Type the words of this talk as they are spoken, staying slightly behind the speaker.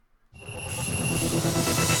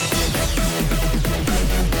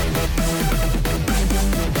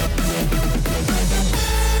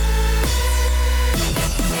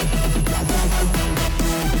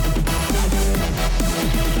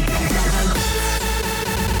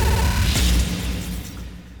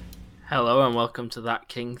and welcome to That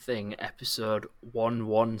King Thing, episode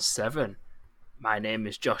 117. My name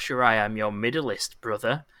is Joshua, I am your middleist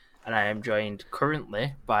brother, and I am joined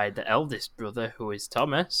currently by the eldest brother, who is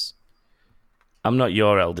Thomas. I'm not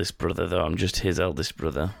your eldest brother, though, I'm just his eldest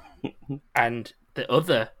brother. And the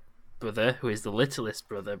other brother, who is the littlest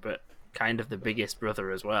brother, but kind of the biggest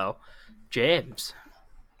brother as well, James.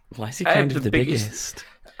 Why is he kind of the biggest?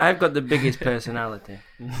 I've got the biggest personality.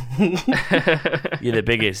 You're the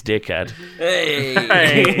biggest dickhead.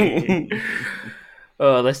 Hey!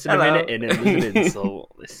 Oh, less than Hello. a minute in and there's an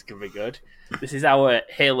insult. This is going to be good. This is our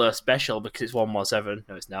Halo special because it's 117.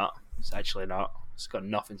 No, it's not. It's actually not. It's got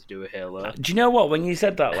nothing to do with Halo. Do you know what? When you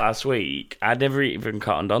said that last week, I never even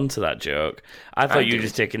cottoned on to that joke. I thought you were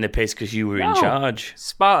just taking the piss because you were in charge.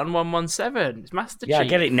 Spartan 117. It's Master Chief. Yeah, I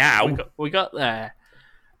get it now. We got there.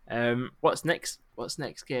 What's next? What's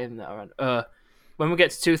next game that I ran? When we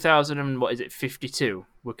get to 2000 and what is it, 52,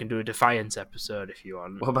 we can do a Defiance episode if you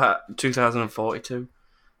want. What about 2042?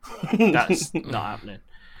 That's not happening.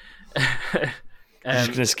 I'm just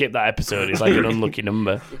going to skip that episode. It's like an unlucky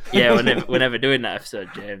number. Yeah, we're never doing that episode,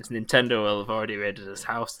 James. Nintendo will have already raided his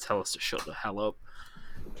house to tell us to shut the hell up.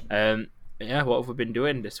 Yeah, what have we been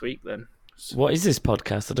doing this week then? What is this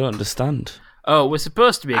podcast? I don't understand. Oh, we're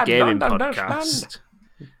supposed to be a I gaming don't podcast. understand.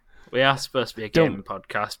 We are supposed to be a gaming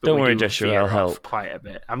podcast, but don't we worry, do Joshua, veer I'll off help. quite a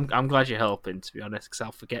bit. I'm glad you're helping, to be honest, because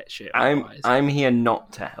I'll forget shit. I'm Otherwise. here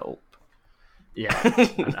not to help. Yeah,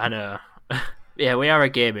 I know. Yeah, we are a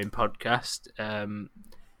gaming podcast.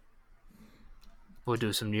 We'll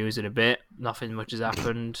do some news in a bit. Nothing much has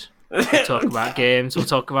happened. We'll talk about games. We'll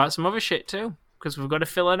talk about some other shit too, because we've got to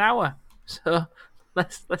fill an hour. So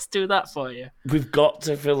let's do that for you. We've got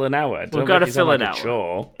to fill an hour. We've got to fill an hour.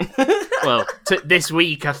 Chore. Well, this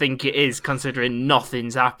week I think it is, considering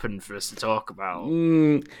nothing's happened for us to talk about.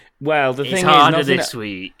 Well, the It's thing harder is, this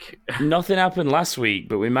week. nothing happened last week,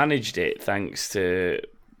 but we managed it thanks to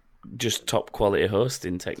just top quality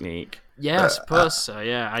hosting technique. Yeah, I suppose so.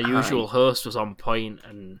 Yeah, our usual host was on point,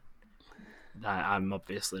 and I'm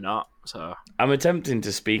obviously not. So I'm attempting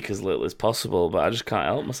to speak as little as possible, but I just can't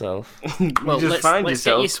help myself. well, just let's find get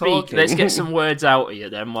yourself you speak. talking. Let's get some words out of you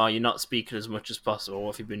then, while you're not speaking as much as possible.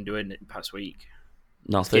 What have you been doing the past week?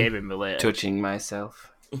 Nothing. Gaming related. Touching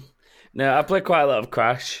myself. No, I play quite a lot of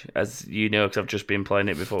Crash, as you know, because I've just been playing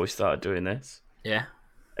it before we started doing this. Yeah.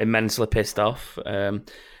 Immensely pissed off.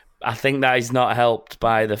 I think that is not helped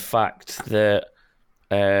by the fact that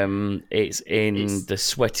it's in the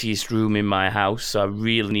sweatiest room in my house, so I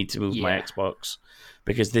really need to move my Xbox,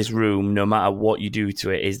 because this room, no matter what you do to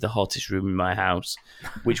it, is the hottest room in my house,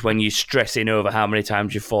 which when you're stressing over how many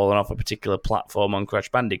times you've fallen off a particular platform on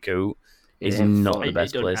Crash Bandicoot is not the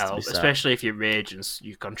best It doesn't place to help, be sat. especially if you rage and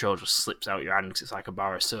your control just slips out your hand because it's like a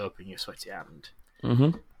bar of soap in your sweaty hand.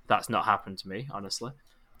 Mm-hmm. That's not happened to me, honestly.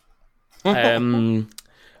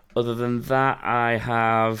 Other than that, I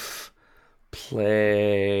have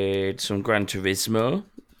played some Gran Turismo.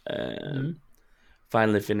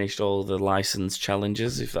 Finally finished all the license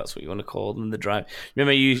challenges, if that's what you want to call them. The drive.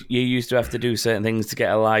 Remember, you used to have to do certain things to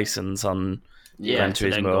get a license on Gran to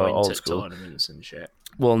then Turismo go old into school. tournaments and shit.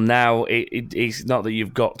 Well, now it's not that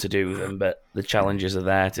you've got to do them, but the challenges are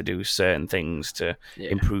there to do certain things to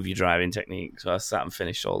improve your driving technique. So I sat and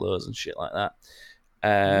finished all those and shit like that.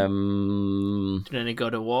 Did any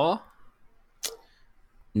God of War?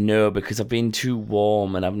 No, because I've been too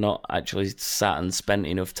warm and I've not actually sat and spent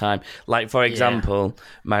enough time. Like, for example,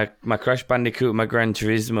 my Crash Bandicoot and my Gran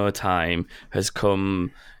Turismo time has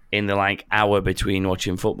come in the hour between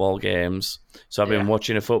watching football games. So I've been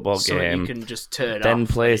watching a football game, you can just turn then off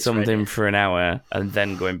play when it's something ready. for an hour, and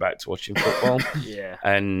then going back to watching football. Yeah.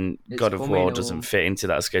 And It's God of coming War on. doesn't fit into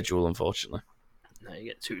that schedule, unfortunately. No, you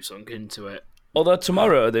get too sunk into it. Although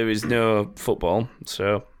tomorrow there is no football,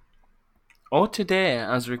 so... Or today,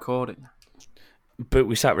 as recording. But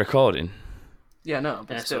we sat recording. Yeah, no,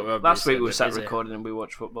 but Yeah, so still. we're Last obviously week a we bit sat busy. recording and we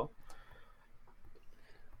watched football.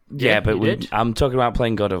 Yeah, but you did. I'm talking about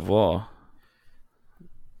playing God of War.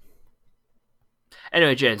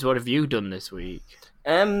 Anyway, James, what have you done this week?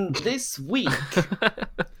 This week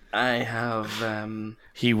I have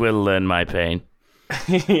He will learn my pain.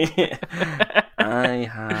 I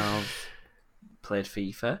have played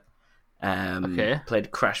FIFA. Okay.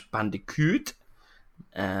 Played Crash Bandicoot.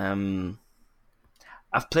 I've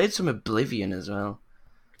played some Oblivion as well.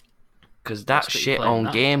 Because that That's what you shit playing on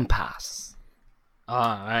that. Game Pass. Oh,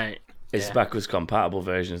 right. It's the backwards compatible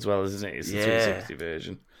version as well, isn't it? It's the Yeah. 360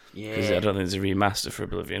 version. Because I Yeah, don't think there's a remaster for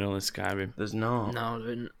Oblivion, only Skyrim. there's no.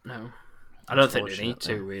 No. I don't think they need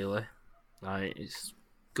to, Unfortunately. really. Like, it's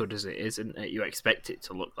good as it is, isn't it? You expect it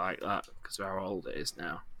to look like that because of how old it is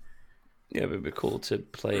now. Yeah, it'd be cool to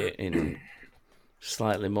play it in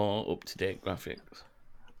slightly more up-to-date graphics.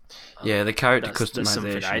 Yeah, the character That's something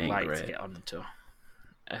customization I'd ain't like to great. get onto.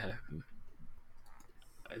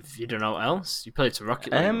 If you don't know what else, you played some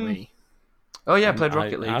Rocket League with me. Oh yeah, I played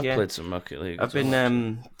Rocket League. I've yeah, played some Rocket League. I've as well,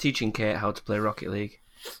 been teaching Kate how to play Rocket League.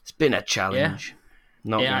 It's been a challenge.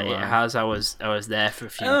 Not Yeah, gonna it lie. has. I was there for a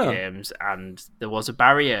few Oh. games, and there was a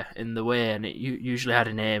barrier in the way, and it usually had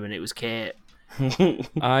a name, and it was Kate.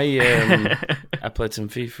 I played some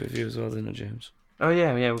FIFA with you as well, didn't I, James? Oh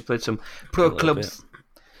yeah, we played some pro little clubs.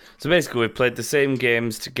 So basically, we've played the same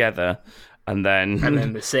games together, and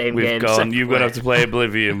then the same we've game. gone. You're gonna have to play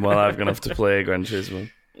Oblivion, while I'm gonna have to play Gran Turismo.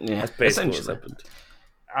 Yeah, That's basically what's essentially.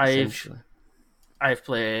 happened. Essentially. I've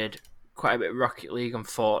played quite a bit of Rocket League on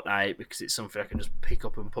Fortnite because it's something I can just pick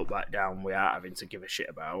up and put back down without having to give a shit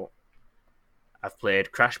about. I've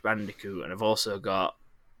played Crash Bandicoot, and I've also got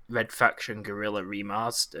Red Faction Guerrilla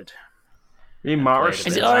Remastered. Remastered.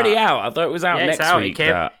 Is it already out? I thought it was out Yeah, next it's out. week.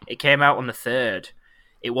 It came out on the 3rd.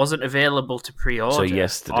 It wasn't available to pre-order. So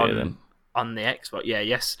yesterday, then. On the Xbox. Yeah,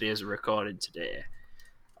 yesterday as a recording today.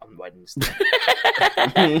 On Wednesday. So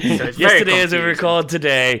it's very Yesterday as we confusing. record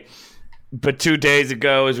today, but 2 days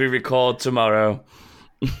ago as we record tomorrow.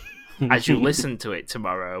 As you listen to it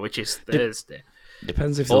tomorrow, which is Thursday.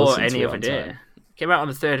 Depends if they Or listen to any it other on day. time. Came out on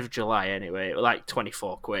the 3rd of July anyway. It was like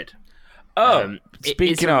 24 quid. Oh, it's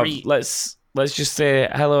speaking a of, let's just say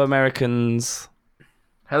hello, Americans.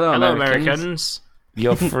 Hello, Hello, Americans. Americans.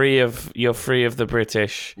 You're free of the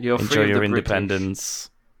British. You're free Enjoy of your the independence.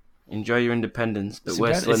 Enjoy your independence, but It's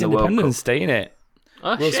we're still in it's the World Cup. Independence Day, innit?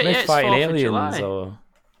 Oh, Will shit, Smith yeah, it's fighting 4th of aliens, July. or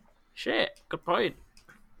Shit, good point.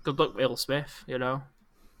 Good luck, Will Smith, you know.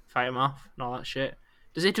 Fight him off and all that shit.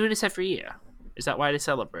 Does he do this every year? Is that why they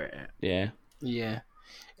celebrate it? yeah? Yeah.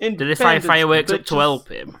 Did they fire fireworks up to bitches. help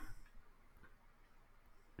him?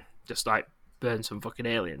 Just like burn some fucking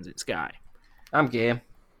aliens in sky. I'm game.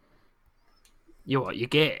 You what? You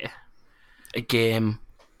gay? A game.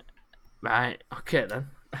 Right. Okay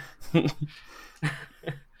then.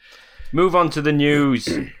 Move on to the news.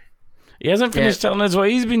 He hasn't finished telling us what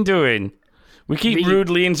he's been doing. We keep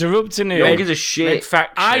rudely interrupting No one him. gives a Red shit.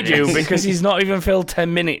 Faction. I do is- because he's not even filled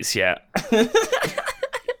 10 minutes yet.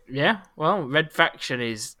 Yeah. Well, Red Faction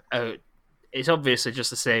is. It's obviously just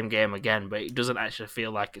the same game again, but it doesn't actually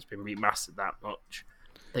feel like it's been remastered that much.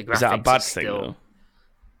 The graphics Is that a are bad thing, still-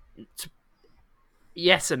 though?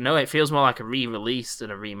 Yes and no. It feels more like a re-release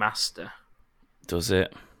than a remaster. Does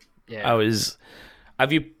it? Yeah.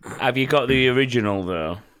 Have you got the original,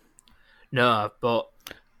 though? No, but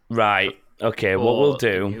Right. Okay, what we'll the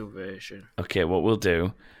do... new version. Okay, what we'll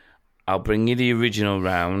do... I'll bring you the original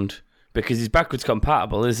round... Because it's backwards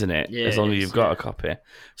compatible, isn't it? Yeah, as long it as is, you've got yeah. a copy.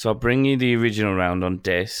 So I'll bring you the original round on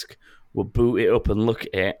disc. We'll boot it up and look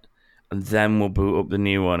at it. And then we'll boot up the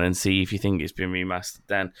new one and see if you think it's been remastered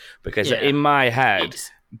then. Because Yeah. in my head...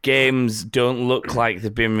 It's- games don't look like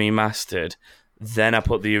they've been remastered, then I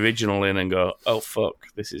put the original in and go, oh fuck,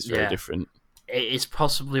 this is very Yeah. different. It's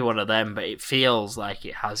possibly one of them, but it feels like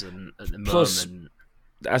it hasn't at the Plus, moment.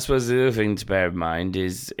 I suppose the other thing to bear in mind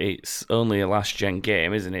is it's only a last gen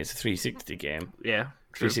game, isn't it? It's a 360 game. Yeah,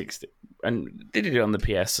 true. 360. And they did it on the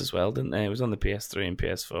PS as well, didn't they? It was on the PS3 and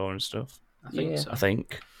PS4 and stuff. I think Yeah. so. I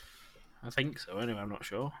think. I think so. Anyway, I'm not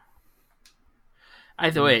sure.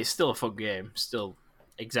 Either way, it's still a fun game. Still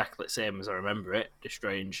exactly the same as I remember it.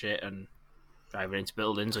 Destroying shit and driving into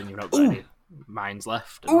buildings when you've not got any mines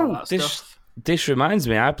left and all that stuff. This reminds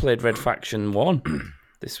me, I played Red Faction 1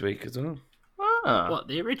 this week as well. Ah. What,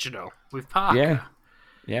 the original? With Parker?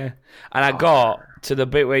 Yeah. And I got to the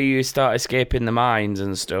bit where you start escaping the mines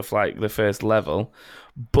and stuff, like the first level,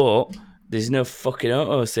 but there's no fucking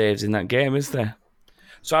autosaves in that game, is there?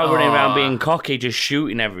 So I was running around being cocky, just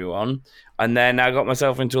shooting everyone, and then I got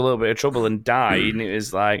myself into a little bit of trouble and died, and it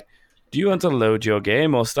was like, do you want to load your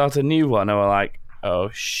game or start a new one? And I was like, oh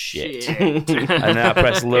shit. And then I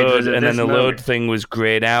pressed load, was at and then this the load moment. thing was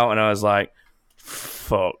grayed out, and I was like,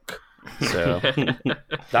 fuck. So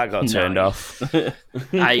that got turned off.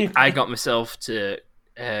 I got myself to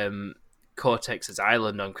Cortex's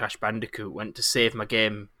Island on Crash Bandicoot, went to save my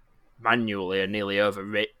game manually and nearly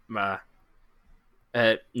overwrit my...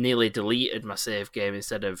 nearly deleted my save game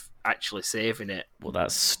instead of actually saving it, Well,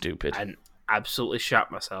 that's stupid. and absolutely shat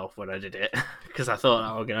myself when I did it because I thought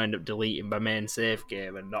I was going to end up deleting my main save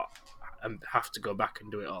game and have to go back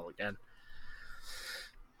and do it all again.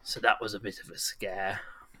 So that was a bit of a scare.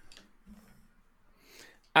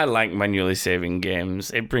 I like manually saving games.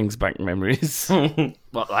 It brings back memories.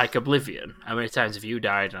 What, like Oblivion? How many times have you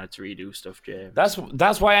died and had to redo stuff, James?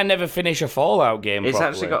 That's why I never finish a Fallout game It's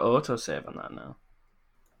properly. actually got autosave on that now.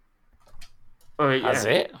 Oh, yeah. Has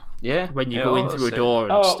it? Yeah. When you it go in ought through a to. door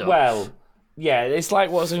and Oh, stuff. well, yeah, it's like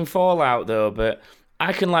what's in Fallout, though, but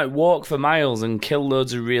I can, like, walk for miles and kill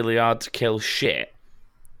loads of really hard-to-kill shit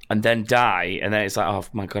and then die, and then it's like, oh,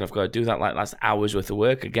 my God, I've got to do that, like, that's hours worth of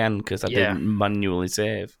work again because I didn't manually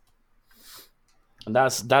save. And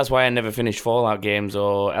that's why I never finished Fallout games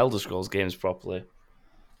or Elder Scrolls games properly.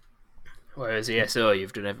 Whereas ESO,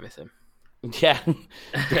 you've done everything. Yeah,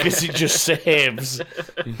 because it just saves.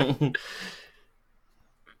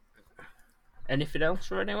 Anything else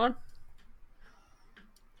for anyone?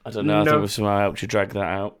 I don't know, I No. think we've somehow helped you drag that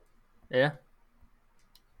out. Yeah.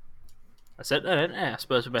 That's it then, isn't it? I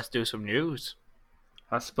suppose we best do some news.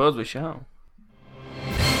 I suppose we shall.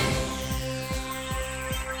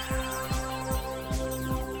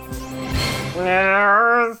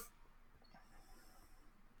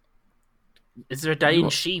 Is there a dying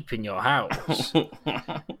sheep in your house?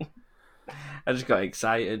 I just got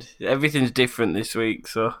excited. Everything's different this week,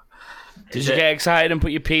 so Did you get excited and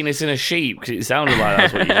put your penis in a sheep? Because it sounded like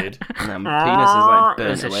that's what you did. my penis is like burnt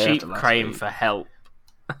There's a away sheep after last crying week. for help.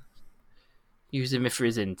 Using me for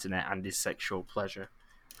his internet and his sexual pleasure.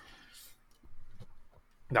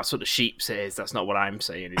 That's what the sheep says. That's not what I'm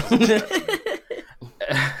saying.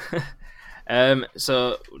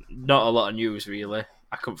 So, not a lot of news, really.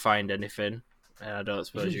 I couldn't find anything. And I don't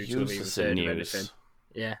suppose you two have even heard of anything.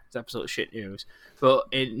 Yeah, it's absolute shit news. But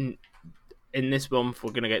in this month,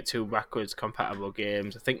 we're going to get 2 backwards compatible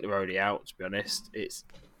games. I think they're already out, to be honest. It's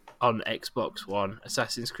on Xbox One,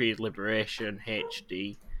 Assassin's Creed Liberation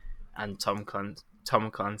HD, and Tom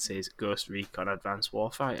Clancy's Ghost Recon Advanced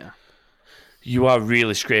Warfighter. You are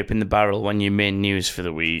really scraping the barrel when your main news for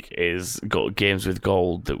the week is got games with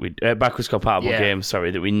gold that we backwards compatible games.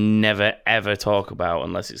 Sorry, that we never ever talk about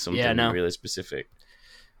unless it's something really specific.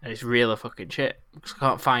 And it's really fucking shit because I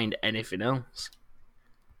can't find anything else.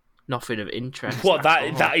 Nothing of interest. What?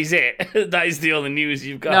 That is it? That is the only news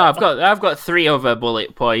you've got? No, I've got 3 other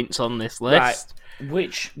bullet points on this list. Right.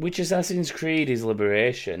 Which Assassin's Creed is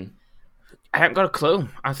Liberation? I haven't got a clue.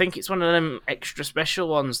 I think it's one of them extra special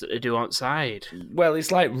ones that they do outside. Well,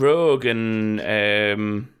 it's like Rogue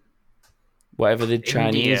and whatever the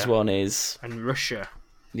Chinese one is. And Russia.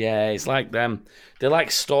 Yeah, it's like them. They're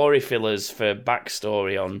like story fillers for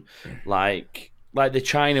backstory on like the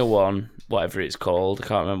China one, whatever it's called. I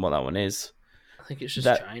can't remember what that one is. I think it's just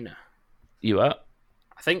China. You are?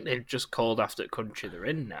 I think they've just called after the country they're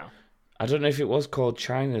in now. I don't know if it was called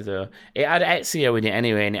China, though. It had Ezio in it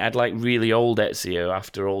anyway, and it had, like, really old Ezio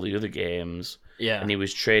after all the other games. Yeah. And he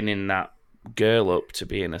was training that girl up to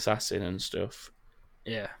be an assassin and stuff.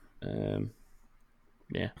 Yeah.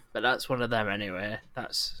 Yeah. But that's one of them anyway.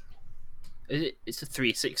 It's a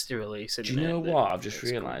 360 release, isn't it? Do you know what? I've just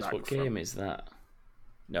realised. What game is that?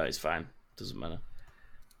 No, it's fine. Doesn't matter.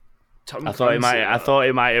 I thought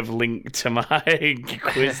it might have linked to my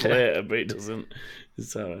quiz later, but it doesn't.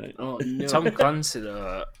 It's alright. Oh, no. Tom Clancy,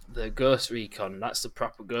 though, the Ghost Recon, that's the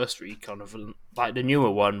proper Ghost Recon. Like, the newer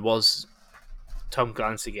one was Tom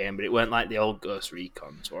Clancy game, but it weren't like the old Ghost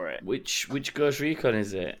Recons, were it? Which Ghost Recon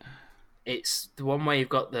is it? It's the one where you've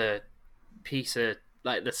got the piece of,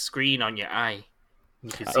 like, the screen on your eye. You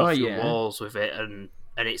can see through walls with it, and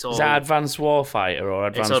it's all... Is that Advanced Warfighter or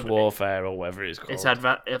Advanced Warfare or whatever it's called? It's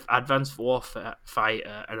Advanced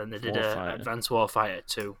Warfighter, and then they did Advanced Warfighter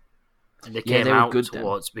 2. And they came out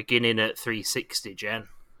towards beginning at 360 gen.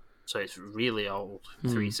 So it's really old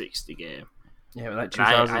 360 game. Yeah, like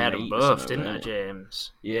I had them both, didn't I,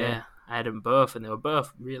 James? Yeah, I had them both, and they were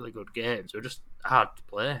both really good games. They were just hard to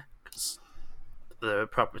play because they're a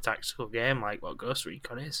proper tactical game like what Ghost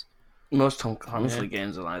Recon is. Most Tom Clancy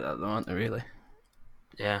games are like that, though, aren't they, really?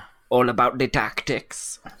 Yeah. All about the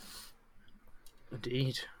tactics.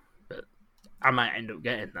 Indeed. But I might end up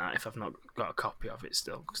getting that if I've not got a copy of it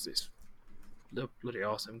still, because it's the bloody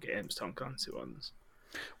awesome games, Tom Clancy ones.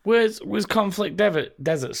 Was Conflict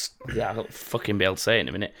Desert... Yeah, I'll fucking be able to say it in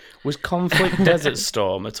a minute. Was Conflict Desert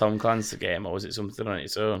Storm a Tom Clancy game, or was it something on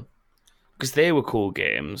its own? Because they were cool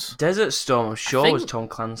games. Desert Storm, I'm sure, was Tom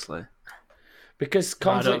Clancy. Because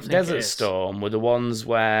Conflict Desert Storm were the ones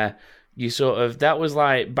where you sort of... That was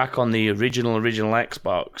like back on the original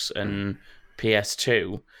Xbox and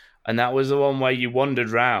PS2. And that was the one where you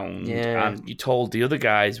wandered round and you told the other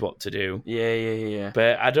guys what to do. Yeah.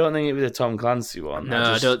 But I don't think it was a Tom Clancy one. No,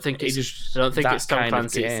 I don't think it's Tom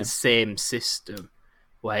Clancy. It's the same system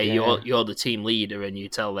where you're the team leader and you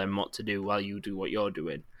tell them what to do while you do what you're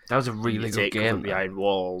doing. That was a really good game. Behind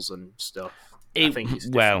walls and stuff. I think it's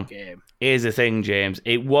a different game. Here's the thing, James.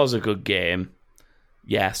 It was a good game.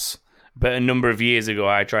 Yes. But a number of years ago,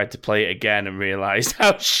 I tried to play it again and realised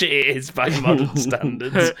how shit it is by modern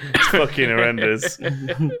standards. It's fucking horrendous.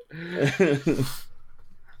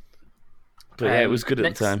 But yeah, it was good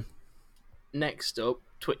at the time. Next up,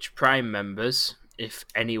 Twitch Prime members. If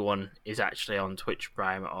anyone is actually on Twitch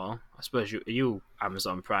Prime at all, I suppose you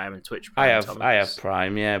Amazon Prime and Twitch Prime. I have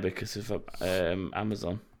Prime, yeah, because of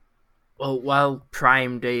Amazon. Well, while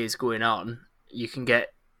Prime Day is going on, you can get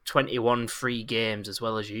 21 free games as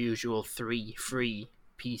well as your usual 3 free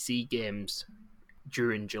PC games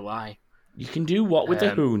during July. You can do what with the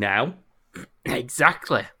Who now?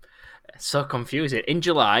 Exactly. So confusing. In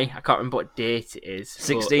July, I can't remember what date it is.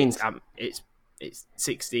 16th. It's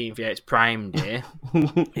 16th, yeah, it's Prime Day.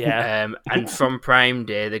 Yeah. And from Prime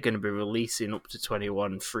Day, they're going to be releasing up to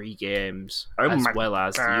 21 free games, as well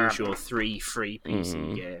as the usual 3 free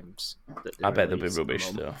PC games. I bet they'll be rubbish,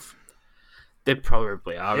 though. They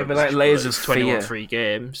probably are. Yeah, but like Layers of 21 Fear. free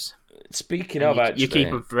games. Speaking of, actually, you keep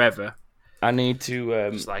them forever. I need to...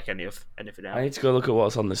 just like anything else. I need to go look at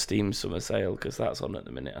what's on the Steam Summer Sale, because that's on at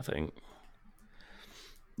the minute, I think.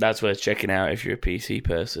 That's worth checking out if you're a PC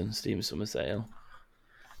person, Steam Summer Sale.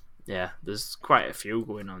 Yeah, there's quite a few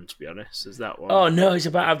going on, to be honest. There's that one. Oh, no, it's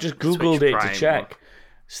about... I've just Googled Twitch it Prime to check. one.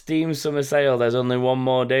 Steam Summer Sale. There's only one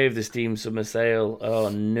more day of the Steam Summer Sale. Oh,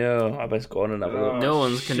 no. I best go on and have a look. No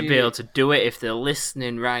one's going to be able to do it if they're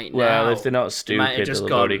listening right now. Well, if they're not might stupid, have just they'll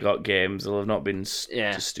have already got games. They'll have not been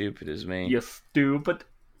just stupid as me. You're stupid.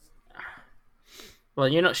 Well,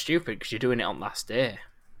 you're not stupid because you're doing it on last day.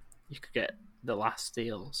 You could get the last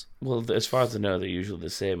deals. Well, as far as I know, they're usually the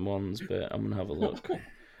same ones, but I'm going to have a look.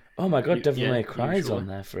 Oh my god, Devil May Cry's on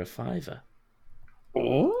there for $5.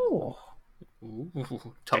 Oh.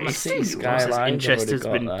 Ooh, Thomas Cities says Skylines, interest has I've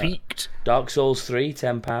already been got that. piqued. Dark Souls 3,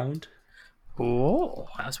 £10. Oh.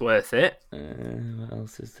 That's worth it. What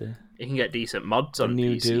else is there? You can get decent mods The on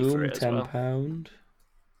New PC Doom, for it as well. £10.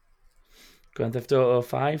 Grand Theft Auto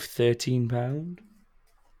 5, £13.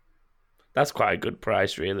 That's quite a good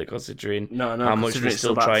price, really, considering how much they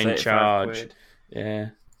still try and charge. Quid. Yeah.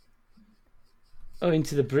 Oh,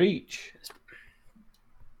 Into the Breach.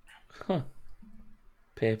 Huh.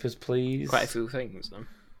 Papers, please. Quite a few things, though.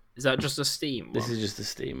 Is that just a Steam one? This is just the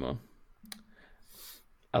Steam one.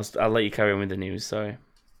 I'll let you carry on with the news, sorry.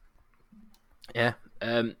 Yeah.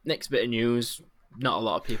 Next bit of news. Not a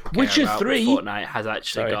lot of people care Witcher about. 3? Fortnite has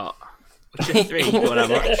actually Sorry. got... Witcher 3? Go on, how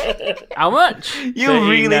much? How much? You're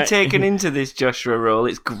really 39 taken into this Joshua role.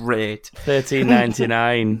 It's great.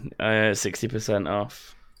 $13.99, 60%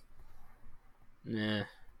 off. Yeah.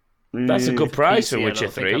 That's a good price for PC, I Witcher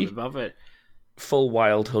don't think I'd 3. be bothered. Full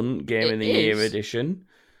Wild Hunt Game It of the Year is. edition.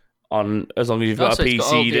 As long as you've got Also, a it's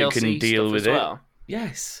got all PC that DLC can deal stuff with as it. well.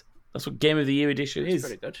 Yes. That's what Game of the Year edition It's is.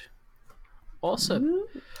 pretty good. Awesome.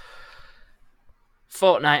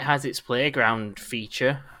 Fortnite has its playground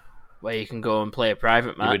feature where you can go and play a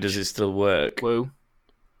private match. But does it still work? Woo.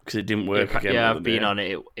 Because it didn't work again. Yeah, the I've other been day. on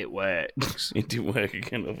it. It works. It didn't work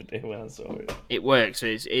again the other day when I saw it. It works.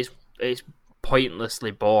 It's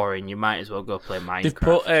pointlessly boring. You might as well go play Minecraft. They've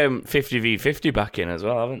put 50v50 back in as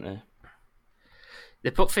well, haven't they?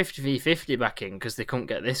 They put 50v50 back in because they couldn't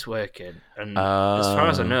get this working. And as far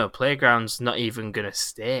as I know, Playground's not even going to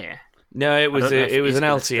stay. No, it was I don't know if it was is an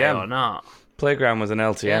gonna stay LTM. or not. Playground was an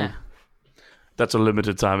LTM. Yeah. That's a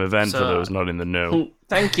limited time event for So- those not in the know.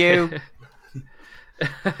 Thank you.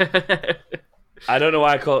 I don't know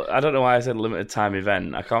why I said limited time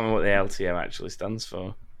event. I can't remember what the LTM actually stands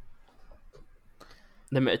for.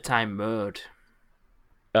 Limited time mode,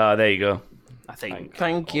 Oh, there you go. I think.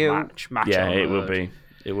 Thank Or you. Match Yeah, or it will mode. be.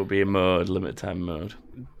 It will be a mode, limited time mode.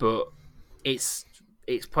 But it's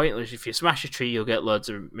pointless. If you smash a tree, you'll get loads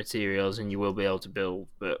of materials and you will be able to build.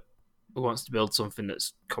 But who wants to build something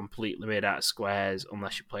that's completely made out of squares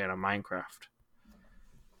unless you're playing on Minecraft?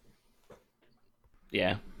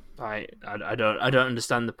 Yeah. I don't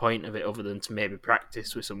understand the point of it other than to maybe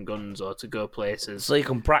practice with some guns or to go places. So you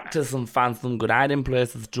can practice and find some good hiding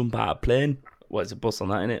places to jump out of plane. What, it's a bus on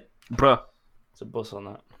that, isn't it? Bruh. It's a bus on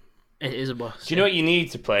that. It is a boss. Do you know what you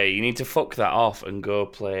need to play? You need to fuck that off and go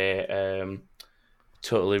play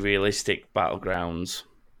Totally Realistic Battlegrounds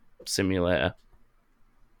Simulator.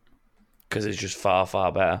 Because it's just far,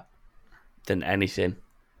 far better than anything.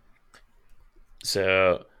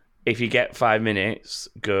 So, if you get 5 minutes,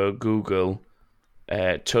 go Google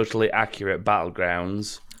Totally Accurate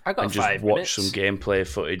Battlegrounds I got and just 5 watch minutes. some gameplay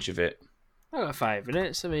footage of it. I got 5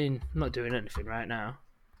 minutes. I mean, I'm not doing anything right now.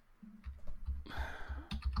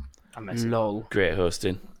 I'm messing. Lol. Great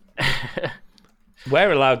hosting.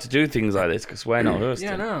 We're allowed to do things like this because we're not hosting.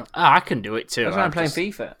 Yeah, no. I can do it too. That's why I'm I'll playing just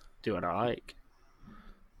FIFA. do what I like.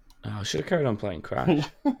 Oh, I should have carried on playing Crash.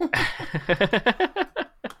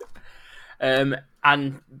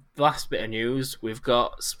 And last bit of news, we've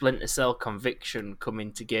got Splinter Cell Conviction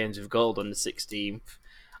coming to Games with Gold on the 16th.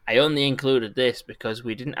 I only included this because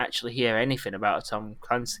we didn't actually hear anything about a Tom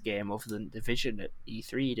Clancy game other than Division at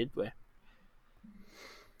E3, did we?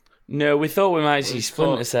 No, we thought we might see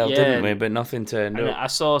Splinter Cell, didn't we? But nothing turned up. I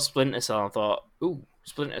saw Splinter Cell and thought, ooh,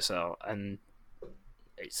 Splinter Cell. And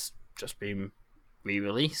it's just been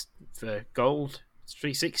re-released for Gold. It's a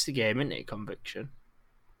 360 game, isn't it, Conviction?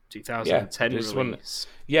 2010 release.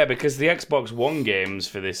 Yeah, because the Xbox One games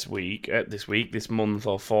for this month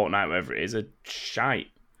or fortnight, whatever it is, are shite.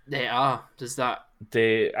 They are. Does that...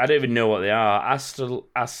 I don't even know what they are.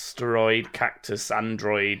 Asteroid, Cactus,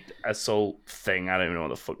 Android, Assault thing. I don't even know what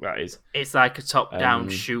the fuck that is. It's like a top-down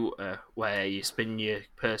shooter where you spin your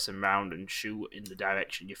person round and shoot in the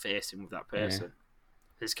direction you're facing with that person.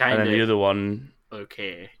 Yeah. It's kind of the other one,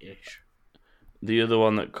 okay-ish. The other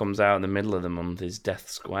one that comes out in the middle of the month is Death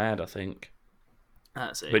Squared, I think.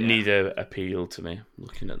 That's it. But neither appeal to me,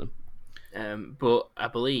 looking at them. But I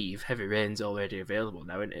believe Heavy Rain's already available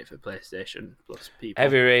now, isn't it, for PlayStation Plus people?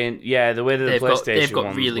 Heavy Rain, yeah, the way that they've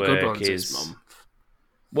got really good ones is, this month.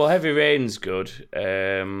 Well, Heavy Rain's good.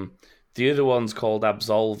 The other one's called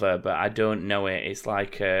Absolver, but I don't know it. It's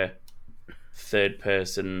like a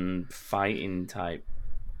third-person fighting type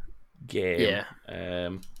game. Yeah.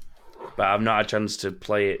 But I've not had a chance to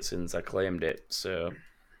play it since I claimed it, so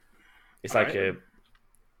it's like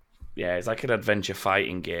it's like an adventure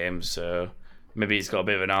fighting game, so maybe it's got a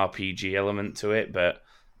bit of an RPG element to it, but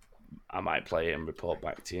I might play it and report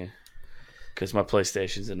back to you. Because my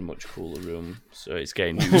PlayStation's in a much cooler room, so it's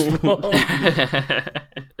getting used more.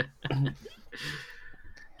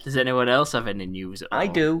 Does anyone else have any news at all? I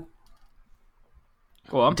do.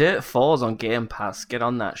 Go on. Dirt 4's on Game Pass. Get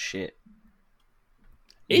on that shit.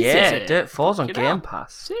 Is it? Dirt 4's on Game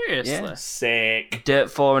Pass. Seriously? Yeah. Sick. Dirt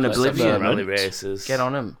 4 and Let's have some Oblivion. rally races. Get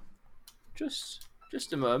on them. Just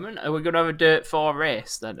a moment. Are we going to have a Dirt 4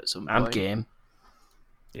 race then at some point? I'm game.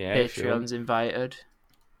 Yeah, Patreon's invited.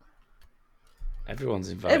 Everyone's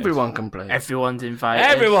invited. Everyone can play. Everyone's invited.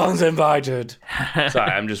 Everyone's invited.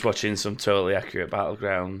 Sorry, I'm just watching some totally accurate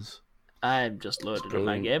Battlegrounds. I'm just loaded on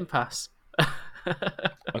my Game Pass.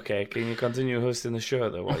 Okay, can you continue hosting the show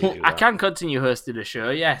though while you do that? I can continue hosting the show,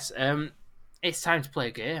 yes. It's time to play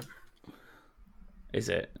a game. Is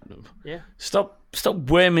it? Yeah. Stop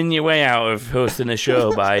worming your way out of hosting a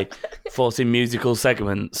show by forcing musical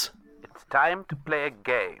segments. It's time to play a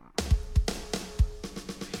game.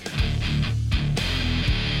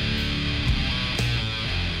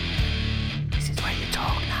 This is where you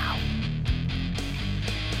talk now.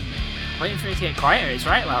 Waiting for it to get quieter, it's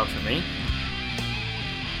right loud for me.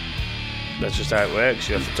 That's just how it works.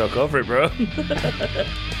 You have to talk over it, bro.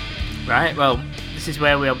 Right, well, this is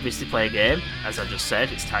where we obviously play a game. As I just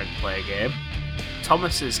said, it's time to play a game.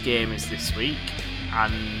 Thomas's game is this week,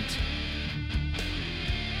 and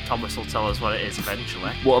Thomas will tell us what it is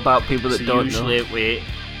eventually. What about people that don't usually know?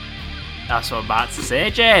 That's what I'm about to say,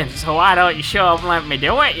 James. So why don't you show up and let me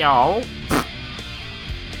do it, y'all?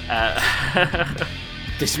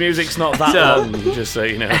 This music's not that long, just so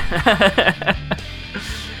you know.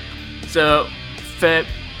 So, for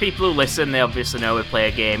people who listen, they obviously know we play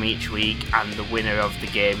a game each week, and the winner of the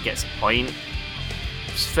game gets a point.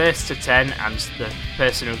 It's first to 10, and the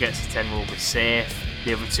person who gets to 10 will be safe.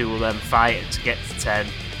 The other two will then fight to get to 10,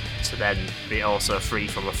 to then be also free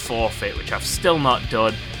from a forfeit, which I've still not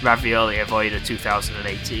done. Ravioli Avoider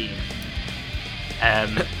 2018.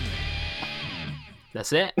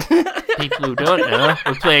 That's it. People who don't know,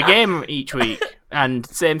 we play a game each week, and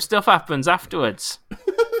same stuff happens afterwards.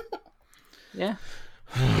 Yeah.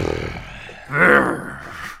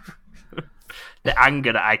 The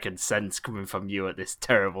anger that I can sense coming from you at this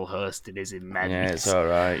terrible hosting is immense. Yeah, it's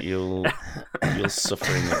alright. You'll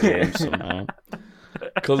suffer in the game somehow.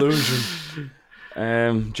 Collusion.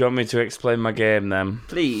 Do you want me to explain my game then?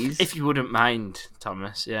 Please. If you wouldn't mind,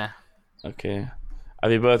 Thomas, yeah. Okay.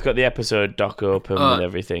 Have you both got the episode doc open with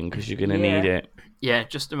everything? Because you're going to need it. Yeah,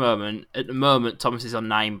 just a moment. At the moment, Thomas is on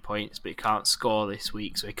 9 points, but he can't score this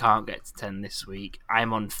week, so he can't get to 10 this week.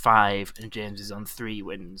 I'm on 5, and James is on 3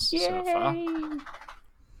 wins so far.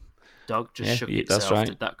 Dog just shook itself. That's right.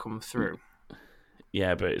 Did that come through?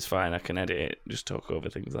 Yeah, but it's fine. I can edit it. Just talk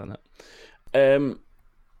over things like that.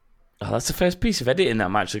 That's the first piece of editing that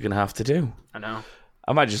I'm actually going to have to do. I know.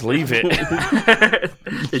 I might just leave it.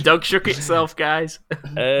 The dog shook itself, guys.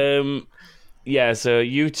 Yeah, so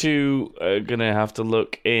you two are going to have to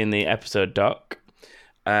look in the episode doc.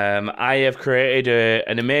 I have created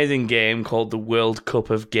an amazing game called the World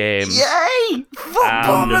Cup of Games. Yay!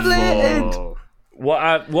 Football related. Wonderful.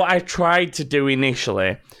 What I tried to do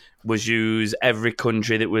initially was use every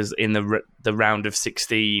country that was in the round of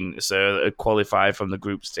 16, so that qualify from the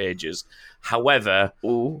group stages. However,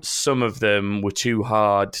 some of them were too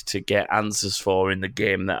hard to get answers for in the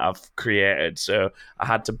game that I've created, so I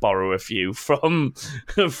had to borrow a few from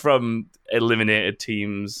eliminated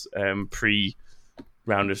teams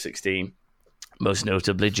pre-round of 16, most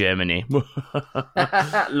notably Germany.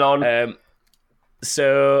 Lol.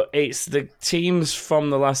 So it's the teams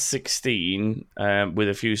from the last 16 with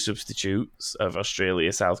a few substitutes of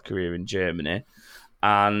Australia, South Korea and Germany.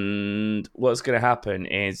 And what's going to happen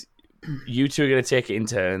is you two are going to take it in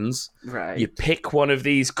turns. Right. You pick one of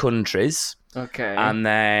these countries. Okay. And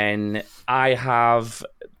then I have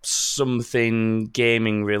something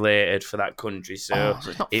gaming related for that country. So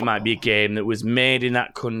it might be a game that was made in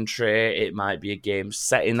that country. It might be a game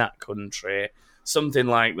set in that country. Something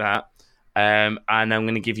like that. And I'm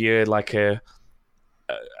going to give you like a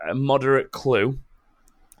moderate clue,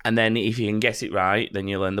 and then if you can guess it right, then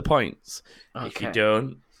you'll earn the points. Okay. If you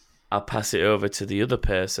don't, I'll pass it over to the other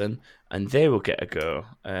person, and they will get a go.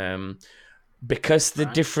 Because the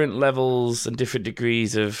different levels and different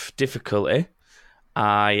degrees of difficulty,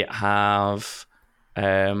 I have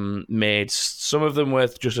made some of them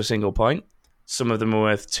worth just a single point, some of them are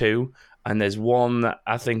worth 2. And there's one that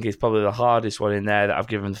I think is probably the hardest one in there that I've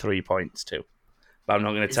given 3 points to. But I'm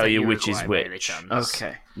not going to tell you which is which.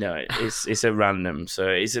 Okay. No, it's a random.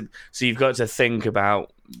 So so you've got to think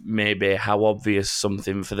about maybe how obvious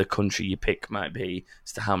something for the country you pick might be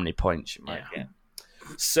as to how many points you might get.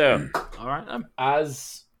 So, all right then.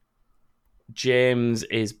 As James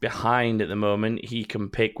is behind at the moment, he can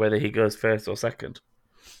pick whether he goes first or second.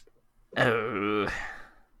 Oh,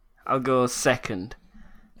 I'll go second.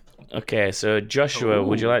 Okay, so Joshua,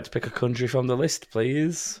 would you like to pick a country from the list,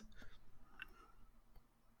 please?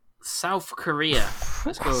 South Korea.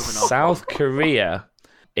 Let's go with an South Korea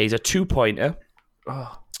is a 2-pointer.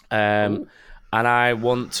 And I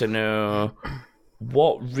want to know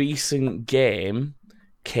what recent game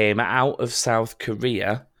came out of South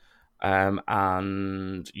Korea.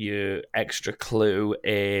 And your extra clue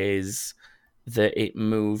is that it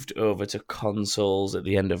moved over to consoles at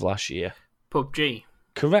the end of last year. PUBG.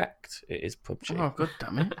 Correct. It is PUBG. Oh, god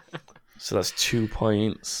damn it. So that's 2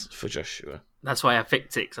 points for Joshua. That's why I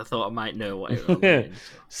picked it, because I thought I might know what it was.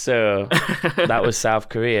 So that was South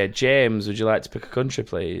Korea. James, would you like to pick a country,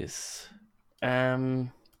 please? No.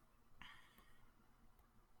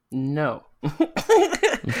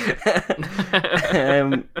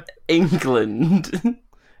 England.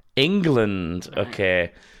 England.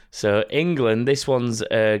 Okay. So England, this one's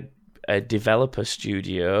a developer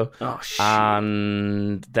studio. Oh, shit.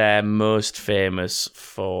 And they're most famous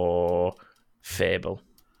for Fable.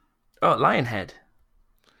 Oh, Lionhead.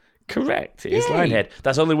 Correct. It is Yay. Lionhead.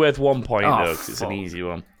 That's only worth 1 point, Oh, though, because it's an fuck. easy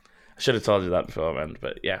one. I should have told you that beforehand,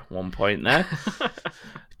 but yeah, 1 point there.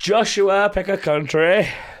 Joshua, pick a country.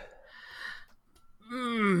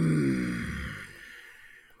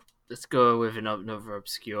 Let's go with another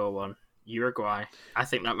obscure one. Uruguay. I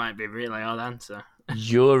think that might be a really hard answer.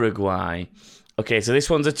 Uruguay. Okay, so this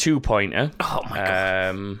one's a 2-pointer. Oh, my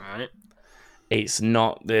God. Right. It's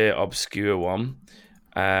not the obscure one.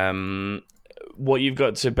 What you've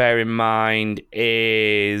got to bear in mind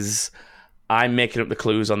is I'm making up the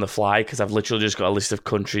clues on the fly because I've literally just got a list of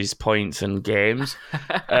countries, points, and games.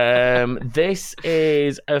 This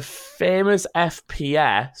is a famous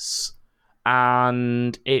FPS,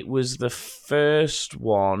 and it was the first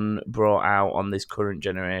one brought out on this current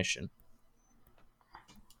generation.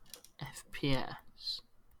 FPS.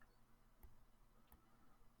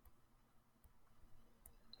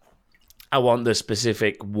 I want the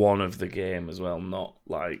specific one of the game as well, not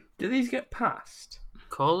like... Do these get passed?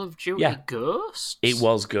 Call of Duty Yeah. Ghosts? It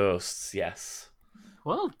was Ghosts, yes.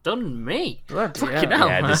 Well done, me. Bloody Fucking hell. hell.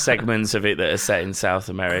 Yeah, there's segments of it that are set in South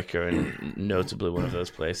America, and notably one of those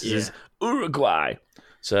places is Uruguay.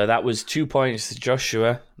 So that was 2 points to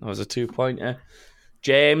Joshua. That was a 2-pointer.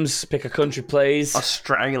 James, pick a country, please.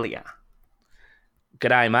 Australia.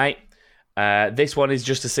 G'day, mate. This one is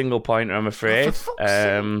just a single pointer, I'm afraid. For fuck's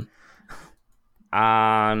sake.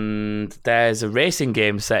 And there's a racing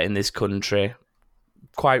game set in this country,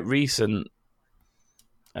 quite recent.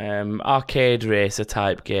 Arcade racer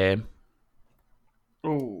type game.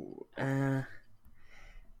 Oh, I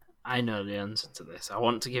know the answer to this. I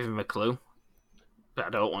want to give him a clue, but I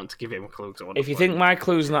don't want to give him a clue. If you think my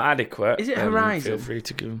clue's not adequate, Is it then Horizon? Feel free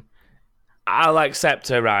to go. I'll accept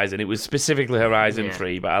Horizon. It was specifically Horizon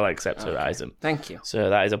 3, but I'll accept Horizon. thank you. So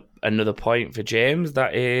that is another point for James.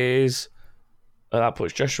 That is That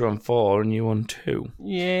puts Joshua on 4 and you on 2.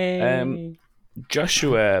 Yay.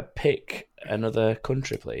 Joshua, pick another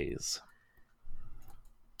country, please.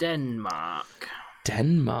 Denmark.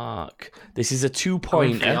 Denmark. This is a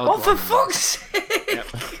 2-pointer. Oh, for fuck's sake!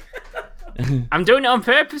 I'm doing it on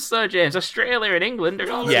purpose, though, James. Australia and England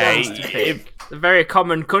are all Yeah, they're very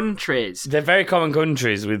common countries. they're very common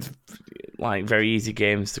countries with like very easy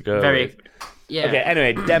games to go. with. Yeah. Okay,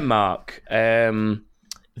 anyway, Denmark.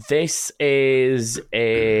 This is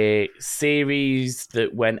a series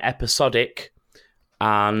that went episodic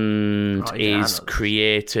and Oh, yeah, I know is this.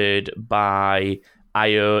 created by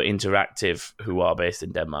IO Interactive, who are based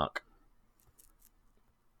in Denmark.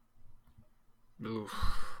 Oof.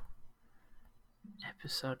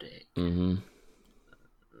 Episodic. Mm-hmm.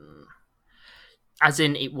 As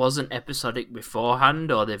in, it wasn't episodic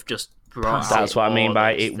beforehand, or they've just brought. That's out what I mean all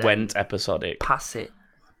by this it then? went episodic. Pass it.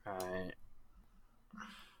 Right.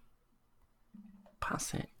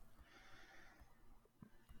 Pass it.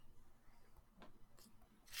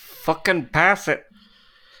 Fucking pass it.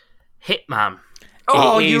 Hitman.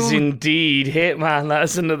 Oh, it is you... indeed Hitman.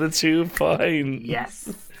 That's another 2 points.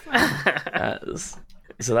 Yes.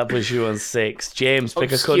 So that puts you on 6. James,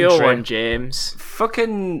 pick Obscure a country. one, James.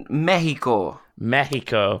 Fucking Mexico.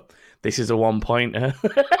 Mexico. This is a 1-pointer.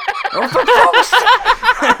 Oh, for fuck's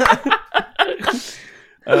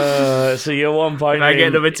sake! So you're 1 pointer. I get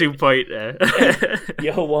another 2-pointer.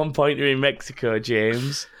 You're 1 pointer in Mexico,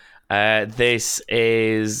 James. This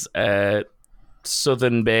is a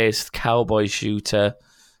southern-based cowboy shooter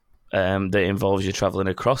that involves you traveling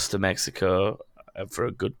across to Mexico for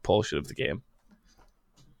a good portion of the game.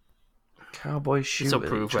 Cowboy shooter. So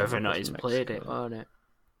prove whether or not he's played it, won't it?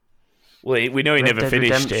 Well, we know he Red never Dead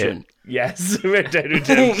finished Redemption. it. Yes, Red Dead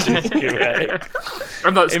Redemption. Correct.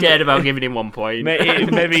 I'm not scared about giving him 1 point.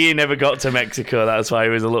 Maybe he never got to Mexico. That's why he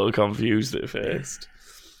was a little confused at first.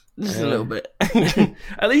 Just a little bit.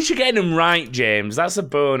 At least you're getting them right, James. That's a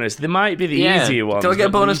bonus. They might be the Yeah. easier ones. Do I get a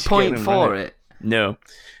but at bonus least you're getting point them for right. it? No.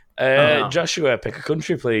 no. Joshua, pick a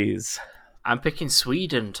country, please. I'm picking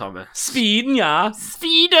Sweden, Thomas. Sweden, yeah.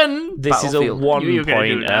 Sweden! This is a Battlefield. You were gonna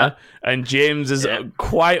do 1-pointer, that. and James has Yeah.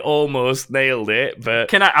 quite almost nailed it.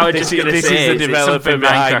 But I was this just going to is say, the is it developer something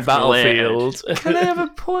behind Minecraft Battlefield. Can I have a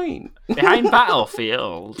point? Behind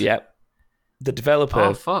Battlefield? Yep. The developer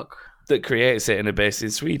Oh, fuck. that creates it and are based in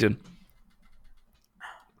Sweden.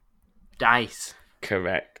 DICE.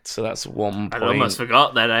 Correct. So that's 1 point. I almost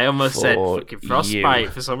forgot that. I almost said for fucking Frostbite you.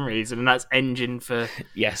 for some reason, and that's engine for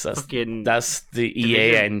Yes, fucking... that's the EA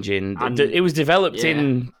Division. engine. And- It was developed yeah.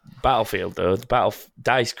 in Battlefield, though.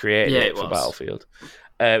 DICE created Yeah, it it for was. Battlefield.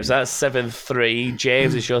 So that's 7-3.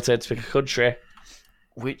 James, it's your turn to pick a country.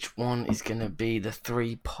 Which one is going to be the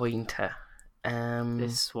 3-pointer?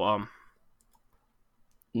 This one.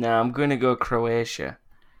 No, I'm going to go Croatia.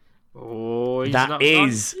 Oh, he's That not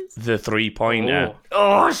is gone. the 3-pointer.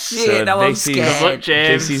 Oh. Oh, shit, So now I'm this is- Good luck, scared.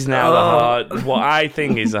 James. This is now Oh. the hard. What I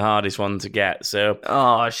think is the hardest one to get. So,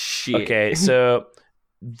 Oh, shit. okay, so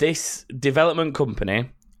this development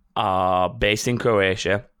company are based in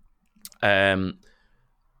Croatia.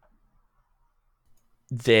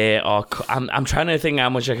 They are. I'm trying to think how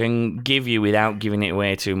much I can give you without giving it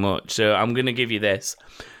away too much. So I'm going to give you this.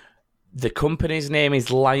 The company's name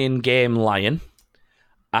is Lion Game Lion,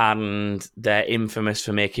 and they're infamous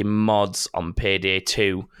for making mods on Payday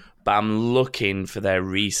 2. But I'm looking for their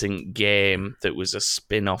recent game that was a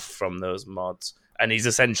spin-off from those mods, and is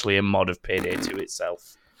essentially a mod of Payday 2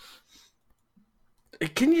 itself.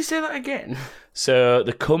 Can you say that again? So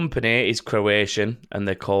the company is Croatian, and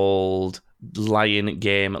they're called Lion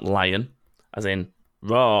Game Lion, as in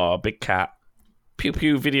raw big cat, pew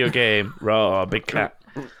pew video game, raw big cat.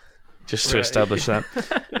 Just to establish that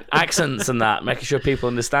accents and that, making sure people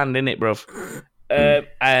understand, innit, bruv?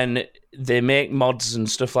 And they make mods and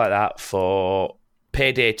stuff like that for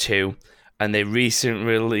Payday 2, and they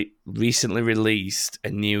recently released a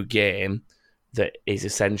new game that is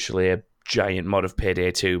essentially a giant mod of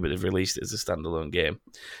Payday 2, but they've released it as a standalone game.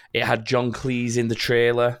 It had John Cleese in the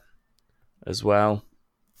trailer as well.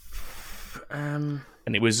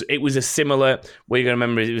 And it was a similar, what you're going to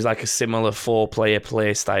remember, it was like a similar 4-player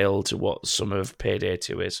play style to what some of Payday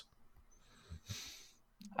 2 is.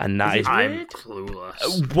 And that is... I'm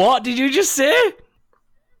clueless. What did you just say?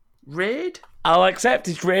 Raid? I'll accept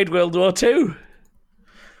it's Raid World War 2.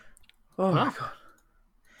 Oh, my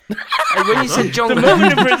God. And when you said John...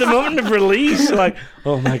 The moment of release, like,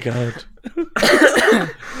 oh my God.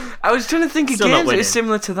 I was trying to think of Still not games that winning. are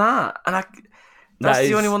similar to that, and That's That the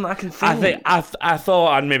is- only one that I can think. I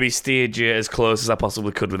thought I'd maybe steered you as close as I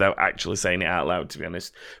possibly could without actually saying it out loud, to be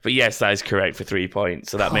honest. But yes, that is correct for 3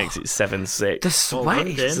 points. So that makes it 7-6. The sweat done,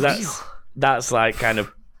 is James. real. That's like kind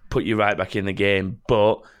of put you right back in the game.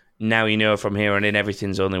 But now you know from here on in,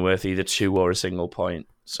 everything's only worth either 2 or a single point.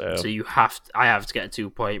 So So I have to get a 2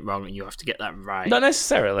 point wrong, and you have to get that right. not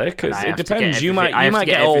necessarily, because And I it have to depends. get You might everything- I have to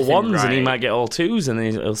get get all everything ones and he right. might get all twos and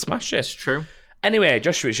he'll smash It's it. true. Anyway,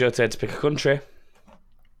 Joshua, it's your turn to pick a country.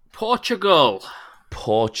 Portugal.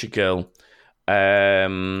 Portugal.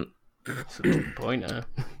 Pointer.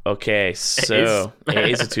 Okay, so it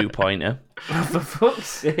is a 2-pointer. For fuck's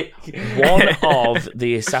sake. One of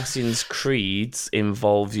the Assassin's Creeds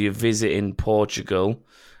involves you visiting Portugal,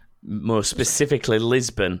 more specifically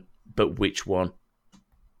Lisbon, but which one?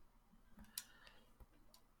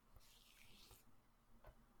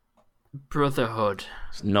 Brotherhood.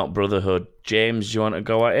 It's not Brotherhood. James, do you want to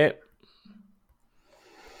go at it?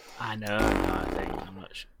 I know. I think I'm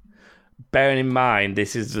not sure. Bearing in mind,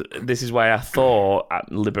 this is why I thought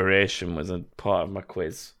Liberation was a part of my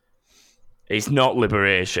quiz. It's not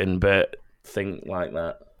Liberation, but think like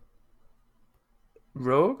that.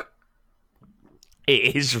 Rogue?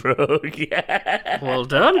 It is Rogue, yeah. Well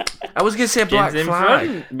done. I was going to say Black in Flag,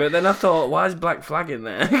 front. but then I thought, why is Black Flag in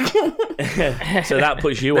there? So that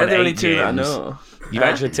puts you They're on the 8 only two that I games. know. You've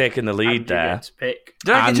actually taken the And lead you there. get to pick.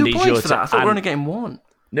 Did I get 2 Andy's points your for that? I thought we and- were only getting 1.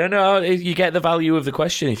 No, you get the value of the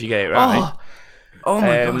question if you get it right. Oh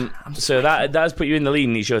my god. I'm So that has put you in the lead,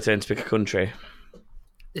 and it's your turn to pick a country.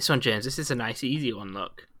 This one, James. This is a nice, easy one.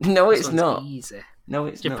 Look. No, This it's one's not. Easy. No,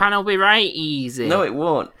 it's Japan will be right easy. not. No, it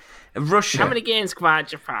won't. Russia. How many games come out of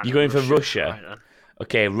Japan? You're going for Russia? Right then.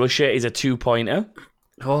 Okay, Russia is a 2-pointer,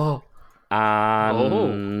 Oh.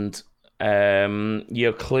 and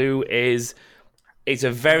your clue is it's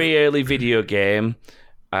a very early video game.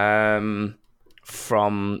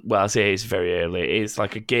 From I say it's very early. It's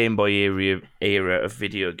like a Game Boy era of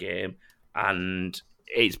video game, and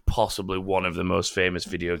it's possibly one of the most famous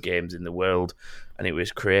video games in the world. And it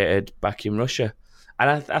was created back in Russia, and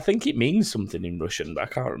I think it means something in Russian, but I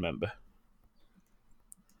can't remember.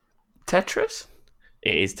 Tetris?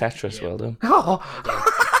 It is Tetris. Well done. Oh.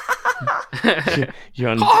 You're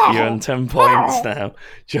on 10 points now.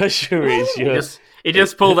 Joshua is your He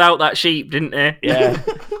just pulled out that sheep, didn't he? yeah.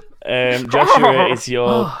 Joshua, it's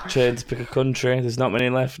your turn to pick a country. There's not many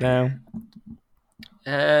left now.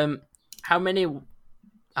 How many?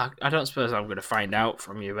 I don't suppose I'm going to find out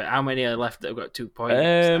from you, but how many are left that have got 2 points?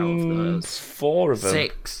 out of those? 4 of them.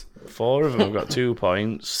 6. 4 of them have got 2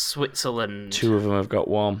 points. Switzerland. 2 of them have got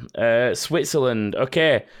 1. Switzerland.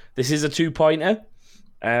 Okay, this is a 2-pointer.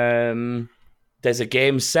 There's a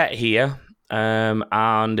game set here,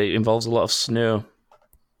 and it involves a lot of snow.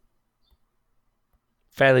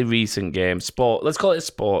 Fairly recent game. Sport. Let's call it a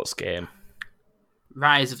sports game.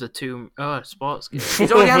 Rise of the Tomb. Oh, sports game.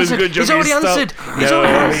 He's already answered. He's already answered. He's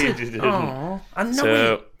already answered. Oh. Oh, I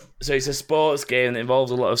know it. So it's a sports game that involves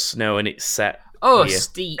a lot of snow, and it's set. Oh, here.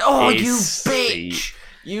 steep. Oh, It's you steep. bitch.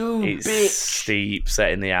 You It's bitch. steep,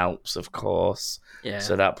 set in the Alps, of course. Yeah.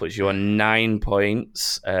 So that puts you on 9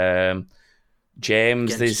 points. James,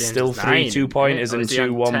 Against there's James still is 3 9, 2-pointers yeah. Or and is he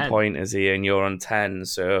 2 on 10? 1-pointers here, and you're on 10.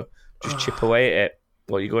 So just chip away at it.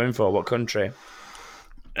 What are you going for? What country?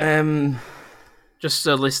 Just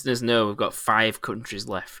so listeners know, we've got 5 countries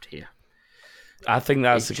left here. I think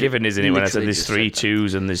that's a given, isn't it? When I said literally there's just 3 said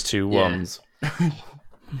that. 2s and there's 2 Yeah. 1s.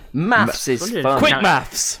 Maths is Brilliant. fun. Quick Can't-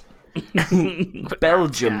 maths.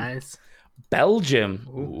 Belgium. Guys. Belgium.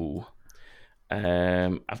 Ooh.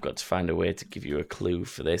 I've got to find a way to give you a clue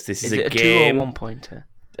for this. This is, Is it a 2 game. or 1 pointer?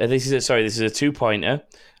 This is a 2-pointer.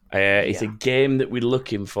 It's a game that we're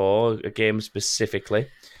looking for. A game specifically.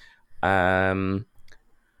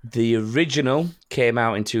 The original came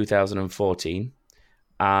out in 2014,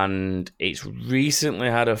 and it's recently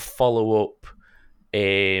had a follow-up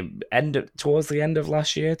towards the end of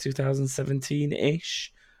last year,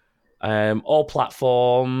 2017-ish. All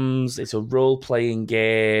platforms. It's a role-playing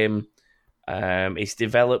game. It's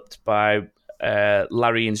developed by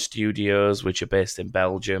Larian Studios, which are based in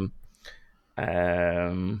Belgium.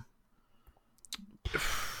 I'm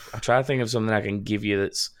trying to think of something I can give you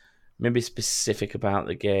that's maybe specific about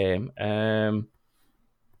the game.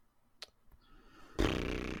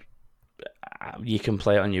 You can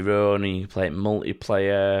play it on your own, and you can play it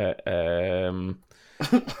multiplayer.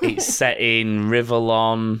 It's set in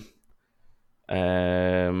Rivellon.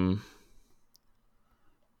 I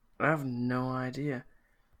have no idea.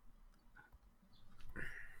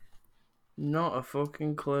 Not a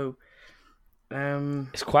fucking clue.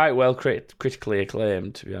 It's quite well critically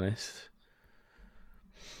acclaimed, to be honest.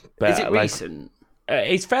 But Is it recent?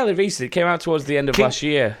 It's fairly recent. It came out towards the end of last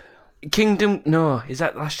year. Kingdom. No, is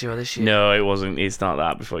that last year or this year? No, it wasn't. It's not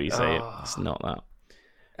that. Before you say it, it's not that.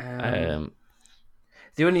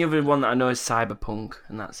 The only other one that I know is Cyberpunk,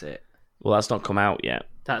 and that's it. Well, that's not come out yet,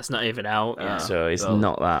 That's not even out yet. so it's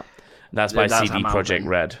not that. That's by That's CD how Projekt I'm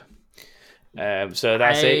Red. So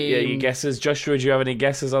that's it. Yeah, your guesses, Joshua. Do you have any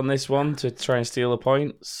guesses on this one to try and steal the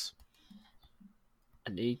points?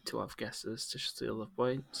 I need to have guesses to steal the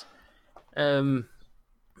points. I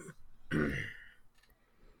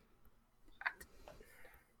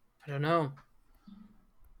don't know.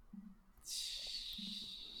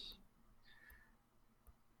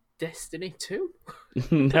 Destiny 2?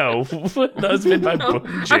 No, that's been my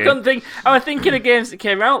Bungie. I couldn't think. I was thinking of games that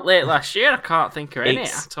came out late last year. I can't think of any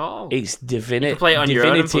at all. It's You can play it on your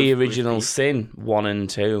own and Divinity with Original me. Sin 1 and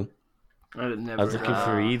 2. I I was looking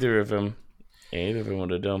for either of them. Either of them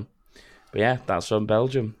would have done. But yeah, that's from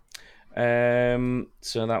Belgium.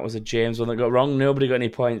 So that was a James one that got wrong. Nobody got any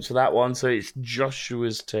points for that one. So it's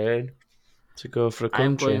Joshua's turn to go for a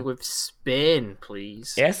I'm country. going with Spain,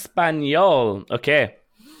 please. Espanol. Okay.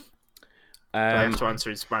 I have to answer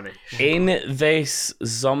in Spanish. In this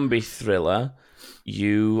zombie thriller,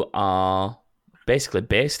 you are basically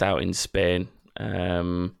based out in Spain.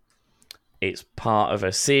 It's part of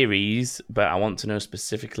a series, but I want to know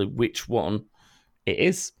specifically which one it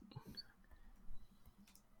is.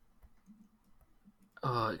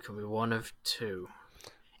 Oh, it could be one of two.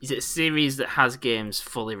 Is it a series that has games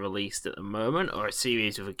fully released at the moment, or a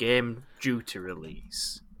series of a game due to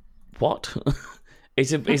release? What?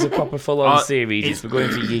 It's a proper full-on series. It's been going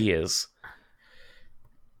for years.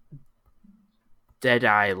 Dead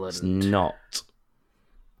Island. It's not.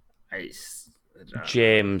 I don't know.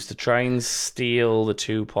 James, to try and steal the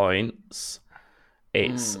 2 points,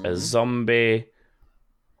 it's a zombie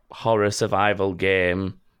horror survival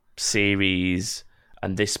game series,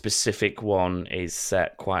 and this specific one is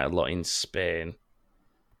set quite a lot in Spain.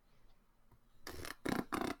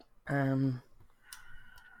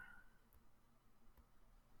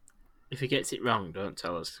 If he gets it wrong, don't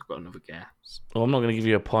tell us. I've got another guess. Well, I'm not going to give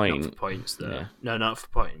you a Not point. for points, though. Yeah. No, not for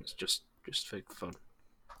points. Just for fun.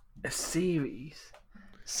 A series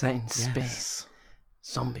set in Spain. Yes.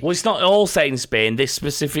 Zombie. Well, it's not all set in Spain. This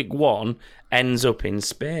specific one ends up in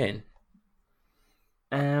Spain.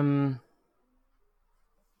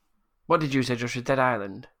 What did you say, Joshua? Dead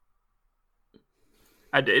Island?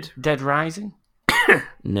 I did. Dead Rising?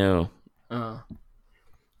 No. Oh.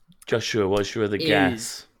 Joshua, what's your other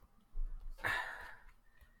guess?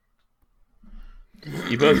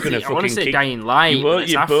 You're both going to I want fucking to say kick... Dying Light.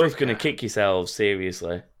 You're both going to kick yourselves,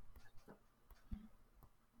 seriously.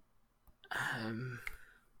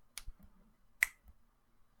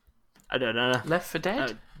 I don't know. Left 4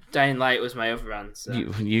 Dead? Dying Light was my other answer.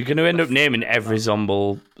 You're going to end up naming every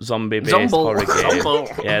zombie-based horror game.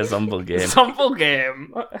 Zomble. Yeah, zombie game. Zomble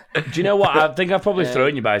game. Do you know what? I think I've probably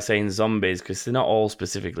thrown you by saying zombies, because they're not all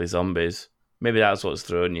specifically zombies. Maybe that's what's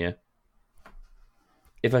thrown you.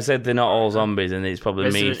 If I said they're not all zombies, then it's probably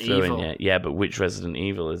Resident me throwing Evil. you. Yeah, but which Resident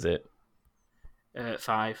Evil is it?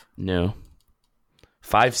 5. No.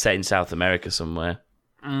 5 set in South America somewhere.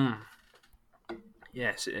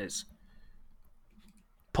 Yes, it is.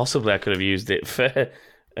 Possibly I could have used it for...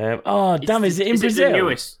 damn, is it in Is Brazil? it the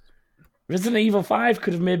newest? Resident Evil 5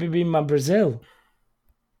 could have maybe been my Brazil.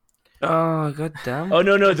 Oh, god damn. Oh,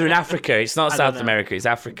 no, they're in Africa. It's not I South don't know. America, it's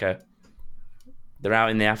Africa. They're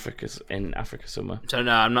out in Africa somewhere. So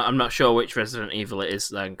no, I'm not sure which Resident Evil it is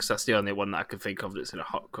then, because that's the only one that I can think of that's in a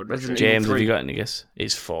hot country. Resident James, Evil have 3. you got any guess?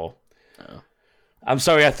 It's 4. I'm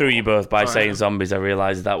sorry I threw you both by saying zombies. I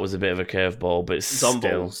realised that was a bit of a curveball, but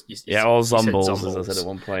Zombles. still... Yeah, all you said zombles, as I said at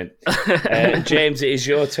one point. James, it is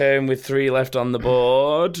your turn with 3 left on the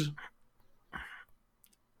board.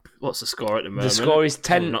 What's the score at the moment? The score is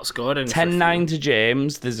 10, We've not scored anything. 10-9 to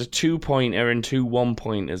James. There's a 2-pointer and 2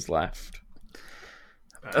 1-pointers left.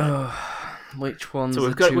 Which one's So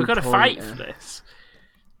we've the got to fight for 2-pointer? this.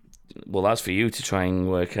 Well, that's for you to try and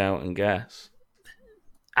work out and guess.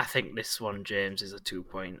 I think this one, James, is a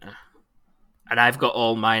 2-pointer. And I've got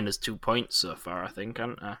all mine as 2 points so far, I think,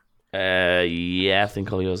 haven't I? Yeah, I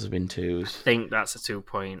think all yours have been 2s. I think that's a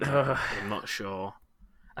 2-pointer. I'm not sure.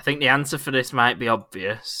 I think the answer for this might be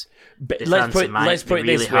obvious. But This let's answer put might it be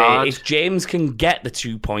this really way: hard. if James can get the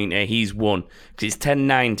 2-pointer, he's won because it's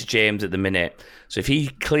 10-9 to James at the minute. So if he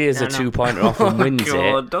clears Yeah, a I know. 2-pointer off and wins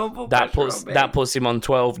God, it, don't put that pressure puts on me. that puts him on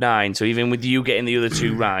 12-9. So even with you getting the other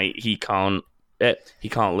 2 right, he can't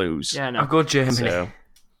lose. Yeah, I'll no. go Germany. So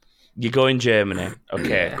you're going Germany,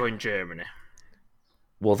 okay? Going Germany.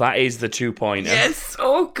 Well, that is the 2-pointer. Yes!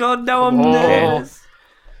 Oh god, now I'm Oh. nervous.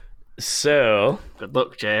 So, Good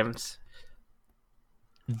luck, James.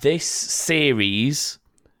 this series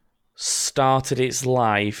started its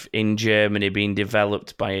life in Germany, being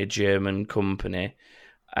developed by a German company.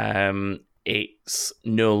 It's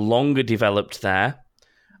no longer developed there,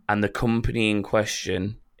 and the company in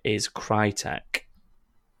question is Crytek.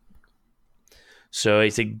 So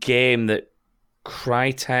it's a game that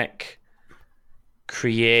Crytek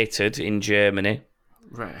created in Germany,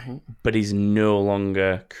 Right. but is no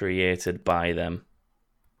longer created by them.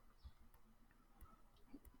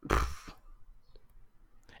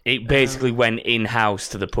 It basically went in-house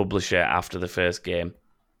to the publisher after the first game.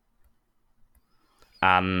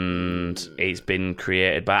 And it's been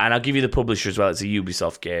created by... And I'll give you the publisher as well. It's a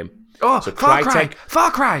Ubisoft game. Oh, So Far Cry! Crytek- Far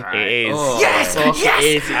Cry! It is. Oh, Yes! fuck, Yes! It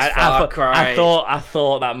is. It's I Far Cry. I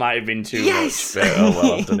thought that might have been too Yes! much, but oh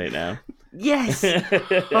well, I've done it now. Yes!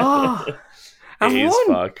 Oh, I've It is won!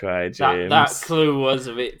 Far Cry, James. That clue was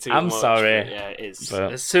a bit too I'm much. sorry, but yeah, it is.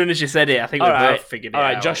 but- As soon as you said it, I think we both figured it all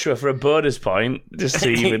out. right, Joshua, for a bonus point, just to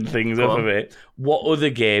even things Go up a on. bit, what other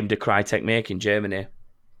game did Crytek make in Germany?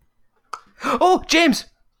 Oh, James!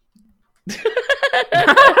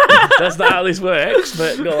 That's not how this works,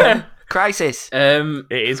 but go on. Crisis. It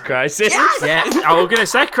is Crisis. Yeah, I was gonna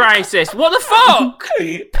say Crisis. What the fuck?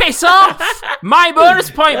 Piss off! My bonus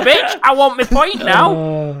point, bitch. I want my point now.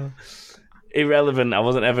 Oh, irrelevant. I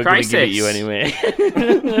wasn't ever going to give it you anyway.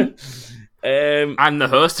 I'm the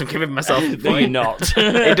host. I'm giving myself a No, you're point. not.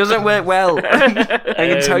 It doesn't work well. I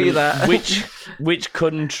can tell you that. Which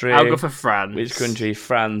country? I'll go for France. Which country?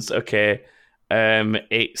 France. Okay.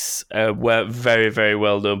 It's a very, very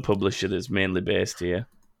well-known publisher that's mainly based here.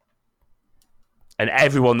 And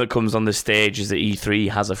everyone that comes on the stage is at E3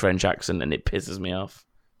 has a French accent, and it pisses me off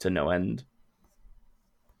to no end.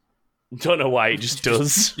 Don't know why, it just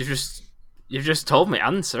does. You've just told me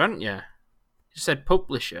answer, haven't you? You said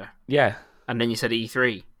publisher, Yeah. and then you said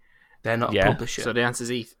E3. They're not Yeah. a publisher. So the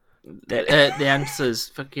answer's E. The answer's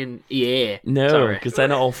fucking EA. No, Sorry. because they're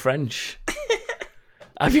not all French.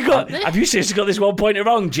 Have you seriously got this one pointer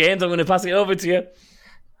wrong, James? I'm going to pass it over to you.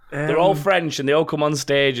 They're all French, and they all come on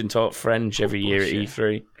stage and talk French every year at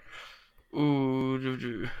E3.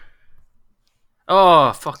 Ooh,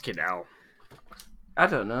 Oh, fucking hell. I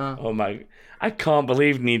don't know. Oh my! I can't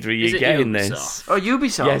believe neither of Is you it getting Ubisoft? this. Oh,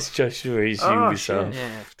 Ubisoft. Yes, Joshua, it's Oh, Ubisoft.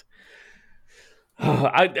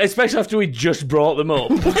 Yeah. Especially after we just brought them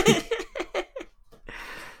up.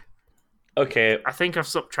 Okay, I think I've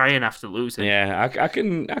stopped trying after losing. yeah, I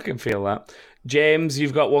can feel that. James,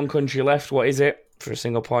 you've got one country left. What is it for a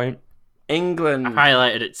single point? England. I've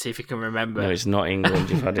highlighted it to see if you can remember. No, it's not England.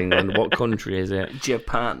 You've had England. What country is it?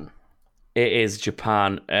 Japan. It is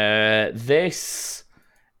Japan. This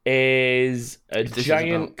is a This is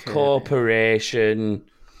giant about Kirby. corporation,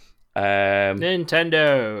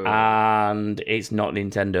 Nintendo. and it's not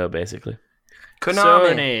Nintendo, basically.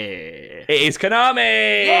 Konami. Sony. It is Konami!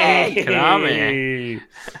 Yay! Konami.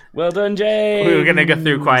 Well done, James. We were gonna go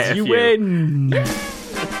through quite a you few. win.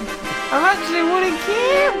 I'm actually winning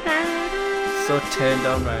game. So turned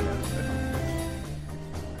on right now.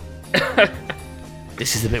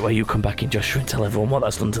 This is the bit where you come back in, Joshua, and tell everyone what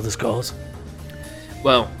that's done to the scores.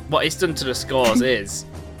 Well, what it's done to the scores is,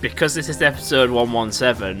 because this is episode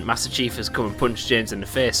 117, Master Chief has come and punched James in the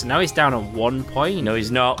face, so now he's down on 1 point. No, he's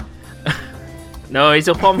not. No, he's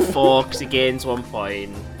up on 4 because he gains 1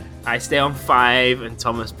 point. I stay on 5, and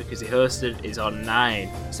Thomas, because he hosted, is on 9.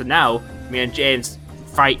 So now, me and James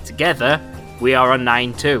fight together, we are on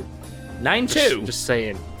 9-2. 9-2. Just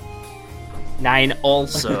saying. 9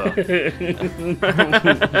 also.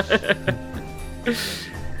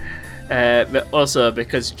 But also,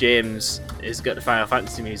 because James has got the Final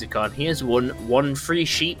Fantasy music on, he has won 1 free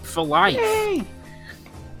sheep for life. Yay!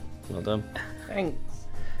 Well done. Thanks.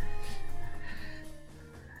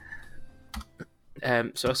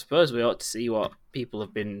 So I suppose we ought to see what people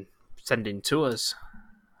have been sending to us.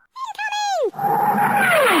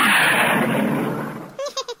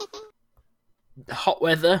 The hot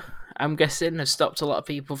weather, I'm guessing, has stopped a lot of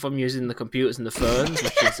people from using the computers and the phones,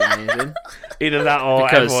 which is amazing. Either that or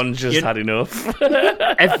Because everyone's just you- had enough.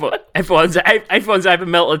 Everyone's either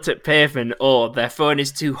melted to pavement or their phone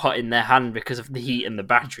is too hot in their hand because of the heat and the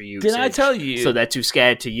battery usage. Did I tell you? So they're too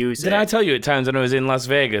scared to use Did it. I tell you at times when I was in Las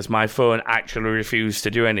Vegas, my phone actually refused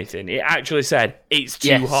to do anything? It actually said, it's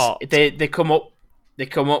too hot. They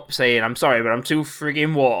come up saying, "I'm sorry, but I'm too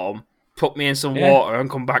frigging warm. Put me in some Yeah. water and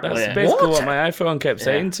come back That's later." basically What? what my iPhone kept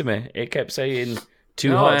saying to me. It kept saying, too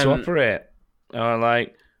No, hot to operate. And I'm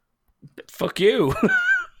like, fuck you.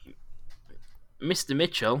 Mr.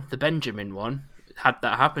 Mitchell, the Benjamin one, had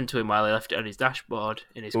that happen to him while he left it on his dashboard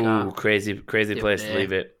in his car. Ooh, crazy place to Yeah.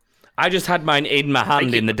 leave it. I just had mine in my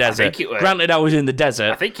hand in the desert. I think it were. Granted, I was in the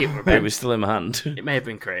desert. I think it were but it Ben. was still in my hand. It may have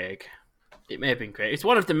been Craig. It's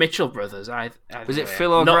one of the Mitchell brothers. Was it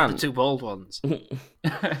Phil or not Grant? the two bald ones.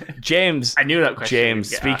 James. I knew that question. James,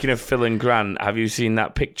 would get speaking of Phil and Grant, have you seen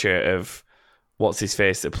that picture of what's his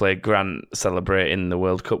face that played Grant celebrating the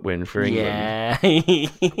World Cup win for England?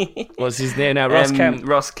 Yeah. What's his name now? Ross Kemp.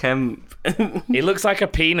 Ross Kemp. He looks like a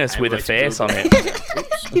penis with a going to face on Google it.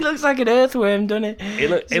 He looks like an earthworm, doesn't it?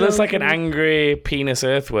 It looks like an angry penis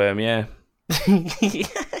earthworm, yeah.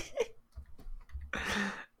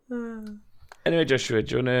 Anyway, Joshua,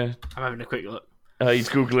 do you want to... I'm having a quick look. Oh, he's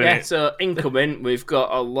Googling Yeah, it. so incoming, we've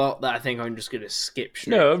got a lot that I think I'm just going to skip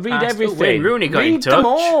straight. No, read past. everything. Wayne Rooney got in Read touch. them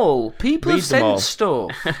all. People Read have them all.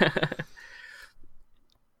 sent stuff.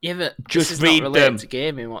 Yeah, but Just this is read not related them. to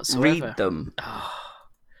gaming whatsoever. Read them.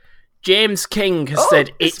 James King has Oh,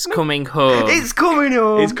 said it's it's me. coming home. It's coming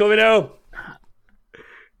home. It's coming home.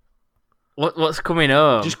 What's coming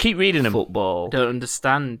home? Just keep reading them. football. Don't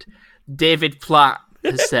understand. David Platt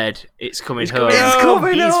has said it's coming home.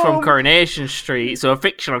 coming home. He's from Coronation Street, so a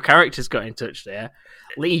fictional character's got in touch there.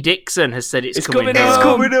 Lee Dixon has said it's coming home. It's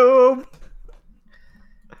coming home.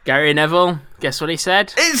 Gary Neville, guess what he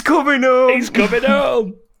said? It's coming home. It's coming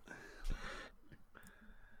home.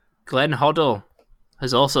 Glenn Hoddle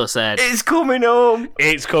has also said It's coming home.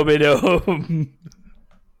 It's coming home.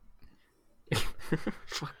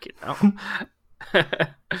 fucking hell.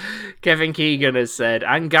 Kevin Keegan has said,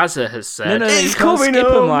 and Gaza has said, No, you It's can't coming skip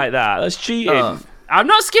them home. like that. That's cheating. Oh. I'm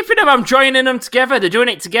not skipping them, I'm joining them together. They're doing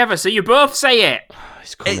it together, so you both say it.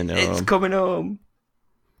 It's coming home. It's coming home.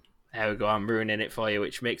 There we go, I'm ruining it for you,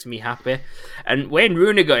 which makes me happy. And Wayne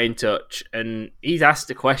Rooney got in touch, and he's asked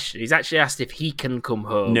a question. He's actually asked if he can come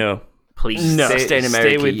home. No. Please. No, Stay- stay in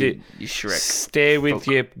stay America, with you Shrek. Stay with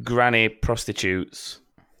your granny prostitutes.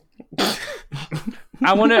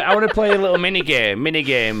 I want to play a little mini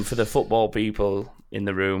game for the football people in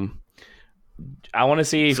the room. I want to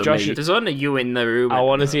see if So Joshua. There's only you in the room. I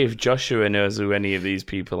want to see if Joshua knows who any of these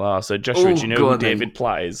people are. So Joshua, Oh, do you know go who on then. David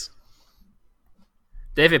Platt is?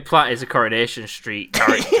 David Platt is a Coronation Street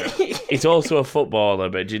character. He's also a footballer,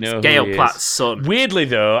 but do you know who Gail he Platt's is? son. Weirdly,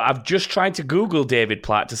 though, I've just tried to Google David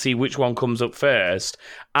Platt to see which one comes up first,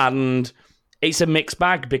 and it's a mixed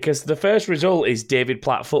bag because the first result is David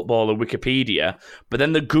Platt footballer Wikipedia, but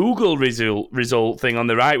then the Google result thing on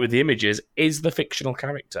the right with the images is the fictional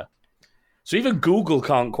character. So even Google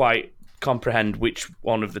can't quite comprehend which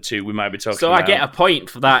one of the two we might be talking So about. I get a point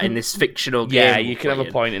for that in this fictional game. Yeah, we're you can have a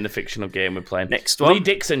playing. point in the fictional game we're playing. Next one. Lee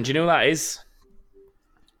Dixon, do you know who that is?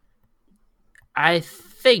 I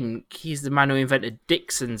think he's the man who invented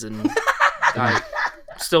Dixon's and like,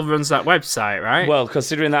 still runs that website, right? Well,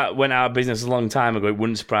 considering that went out of business a long time ago, it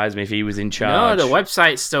wouldn't surprise me if he was in no, charge. the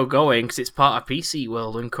website's still going because it's part of PC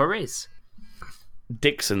World and Curry's.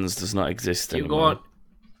 Dixon's does not exist You anymore. go on.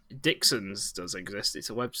 Dixon's does exist. It's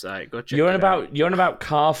a website. Go check You're it on out. about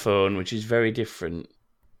Carphone, which is very different.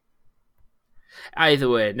 Either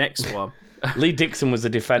way, next one. Lee Dixon was a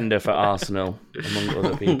defender for Arsenal, among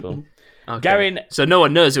other people. Okay. Gary, So no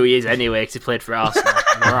one knows who he is anyway because he played for Arsenal.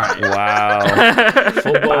 All right. wow,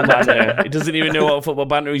 football banter. He doesn't even know what football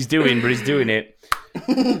banter he's doing, but he's doing it.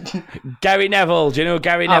 Gary Neville, do you know who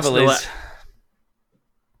Gary Neville Arsenal, is?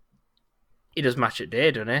 He does match at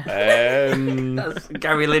day, doesn't he? That's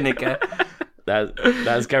Gary Lineker.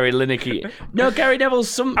 That's Gary Lineker. No, Gary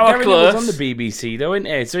Neville's Oh, Gary close. Neville's on the BBC, though, isn't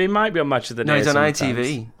he? So he might be on Match of the Day. No, he's on sometimes.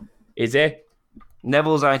 ITV. Is he?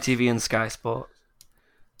 Neville's ITV and Sky Sport.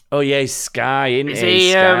 Oh yeah, he's Sky, isn't Is he?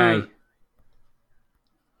 he, Sky.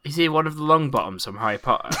 Is he one of the Longbottoms from Harry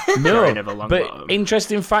Potter? No, Gary Neville but Longbottom.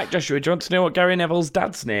 interesting fact, Joshua. Do you want to know what Gary Neville's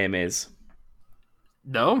dad's name is?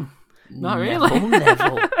 No, not really.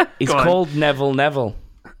 Neville. He's Go on. called Neville Neville.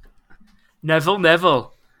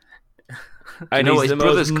 Neville. And know he's what his the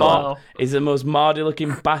brother's most called? he's the most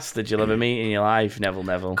mardy-looking bastard you'll ever meet in your life, Neville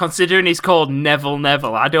Neville. Considering he's called Neville,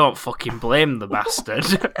 I don't fucking blame the bastard.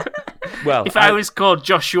 Well, If I was called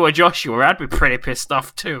Joshua, I'd be pretty pissed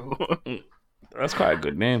off too. that's quite a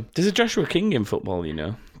good name. There's a Joshua King in football, you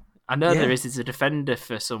know. I know Yeah. there is. He's a defender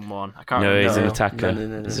for someone. I can't No, remember. he's an No. attacker.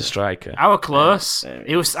 No. He's a striker. I was close.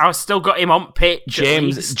 I was still got him on pitch. at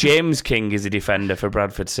least. James King is a defender for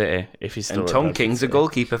Bradford City. If he's still And at Tom Bradford King's a City.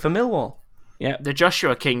 goalkeeper for Millwall. Yeah, The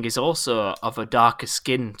Joshua King is also of a darker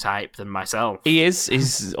skin type than myself. he is.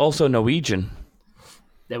 He's also Norwegian.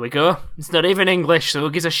 There we go. It's not even English, so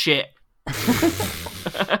who gives a shit?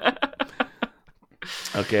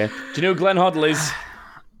 Okay. Do you know who Glenn Hoddle is?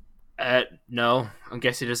 No. I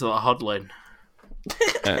guess he does a lot of hodling.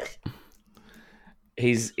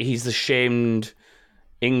 He's the shamed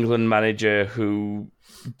England manager who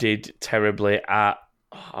did terribly at,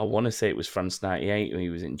 I want to say it was France 98 when he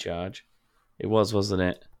was in charge. It was, wasn't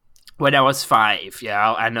it? When I was 5,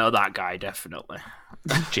 yeah, I know that guy, definitely.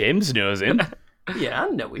 James knows him. Yeah, I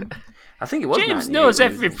know him. I think it was James 98 knows when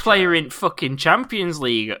he was every in player in fucking Champions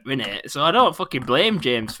League, innit? So I don't fucking blame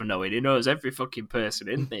James for knowing. He knows every fucking person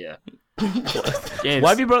in there. James, Why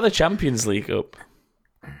have you brought the Champions League up?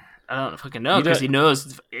 I don't fucking know, because he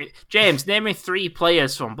knows... James, name me 3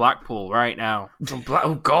 players from Blackpool right now.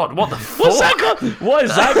 Oh, God, what the fuck? What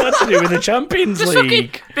has that got to do with the Champions Just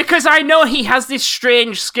League? fucking, because I know he has this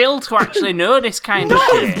strange skill to actually know this kind of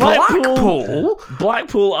shit.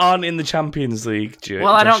 Blackpool aren't in the Champions League, Well,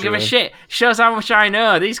 I don't give a shit. Shows how much I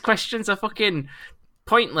know. These questions are fucking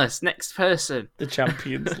pointless. Next person. The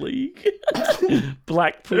Champions League.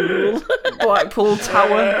 Blackpool. Blackpool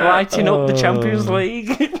Tower lighting up the Champions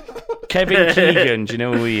League. Kevin Keegan, do you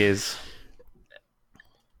know who he is?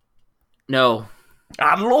 No.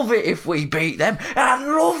 I'd love it if we beat them. I'd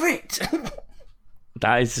love it.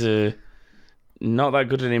 That is not that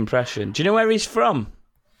good an impression. Do you know where he's from?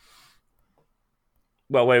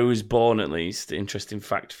 Well, where he was born, at least. Interesting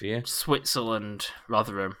fact for you. Switzerland,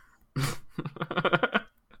 Rotherham.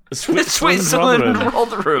 Switzerland,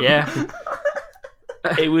 Rotherham. Yeah.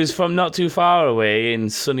 It was from not too far away in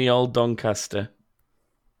sunny old Doncaster.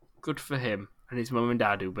 Good for him. And his mum and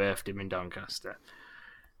dad who birthed him in Doncaster.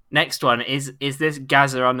 Next one. Is this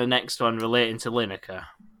Gaza on the next one relating to Lineker?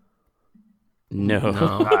 No.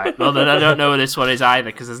 Right. Well, then I don't know who this one is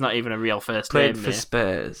either, because there's not even a real first Played name for there.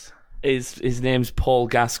 Spurs. His name's Paul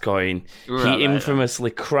Gascoigne. Right, He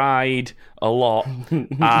infamously cried a lot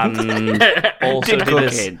and also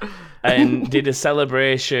did a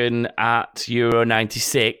celebration at Euro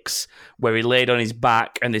 96 where he laid on his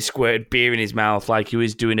back and they squirted beer in his mouth like he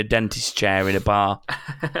was doing a dentist chair in a bar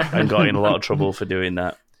and got in a lot of trouble for doing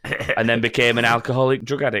that. And then became an alcoholic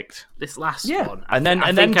drug addict. This last one. And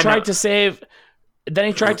then tried to save... Then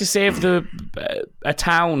he tried to save a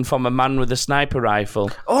town from a man with a sniper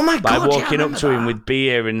rifle. Oh my God! By walking up to him with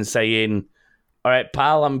beer and saying, "All right,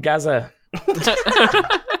 pal, I'm Gaza."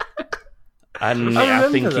 And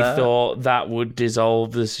I think he thought that would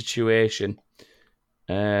dissolve the situation.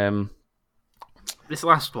 This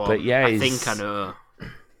last one. But yeah, I think I know.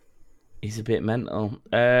 He's a bit mental.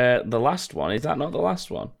 The last one, is that not the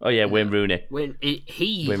last one? Oh yeah, Wayne Rooney. When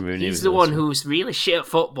Wayne Rooney he's was the one awesome. who's really shit at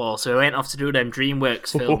football, so he went off to do them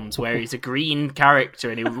DreamWorks films where he's a green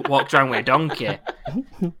character and he walked around with a donkey.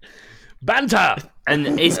 Banter!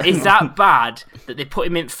 And is that bad that they put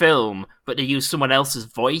him in film, but they use someone else's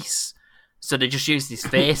voice? So they just used his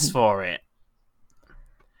face for it.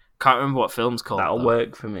 Can't remember what film's called. That'll though.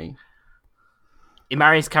 work for me. He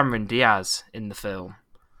marries Cameron Diaz in the film.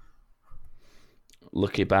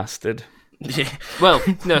 Lucky bastard. Well,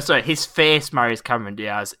 no, sorry. His face marries Cameron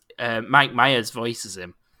Diaz. Mike Myers voices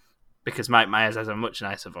him because Mike Myers has a much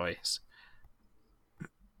nicer voice.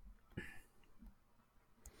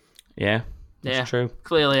 Yeah, that's true.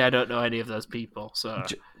 Clearly, I don't know any of those people. So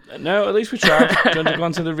No, at least we tried. Do you want to go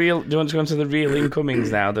on to the real? Do you want to go on to the real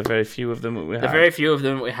incomings now? The very few of them that we have. the very few of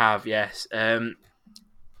them we have, yes.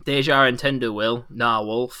 Deja and Tender Will,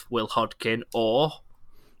 Narwolf, Will Hodkin, or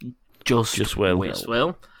Just Will. Just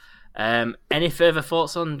Will. Any further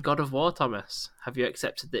thoughts on God of War, Thomas? Have you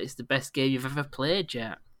accepted that it's the best game you've ever played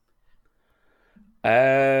yet?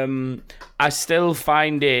 I still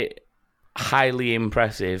find it highly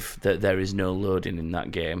impressive that there is no loading in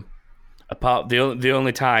that game. Apart the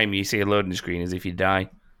only time you see a loading screen is if you die.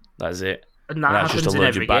 That's it. And that that's happens just to in load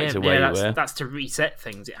every you back game. to where you were. That's to reset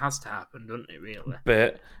things. It has to happen, doesn't it, really?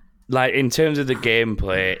 But like in terms of the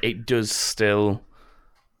gameplay, it does still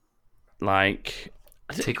like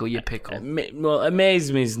Tickle your pickle. well,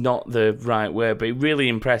 amaze me is not the right word, but it really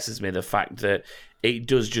impresses me the fact that it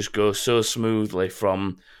does just go so smoothly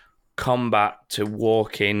from combat to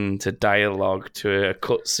walking to dialogue to a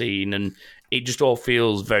cutscene, and it just all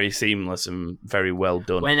feels very seamless and very well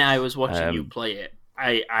done. When I was watching you play it,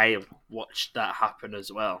 I watched that happen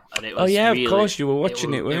as well, and it was Oh yeah, really, of course you were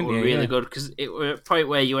watching it, weren't were you? really Yeah. good because it was a point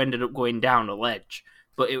where you ended up going down a ledge,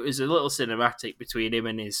 but it was a little cinematic between him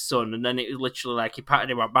and his son, and then it was literally like he patted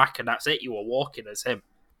him on the back, and that's it. You were walking as him.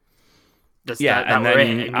 And were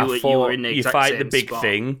then it, and I you thought were in the you exact fight the same big spot.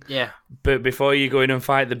 thing, Yeah, but before you go in and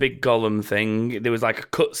fight the big golem thing, there was like a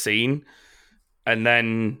cutscene, and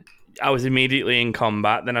then I was immediately in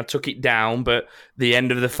combat. Then I took it down, but the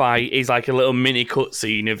end of the fight is like a little mini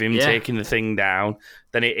cutscene of him taking the thing down.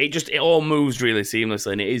 Then it all moves really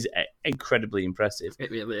seamlessly, and it is incredibly impressive. it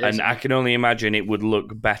really is. And I can only imagine it would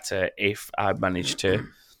look better if I managed to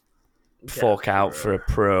fork out for a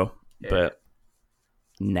pro, but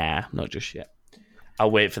nah, not just yet. I'll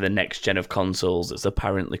wait for the next gen of consoles that's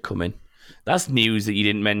apparently coming. That's news that you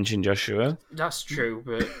didn't mention, Joshua. That's true,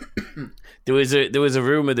 but There was a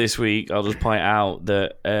rumor this week. I'll just point out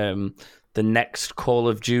that the next Call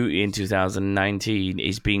of Duty in 2019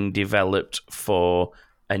 is being developed for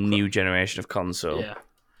a new generation of console. yeah.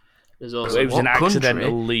 There's also It was an What accidental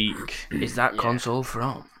country leak. is that console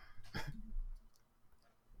from?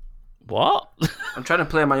 What? I'm trying to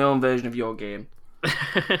play my own version of your game.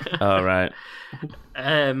 All right.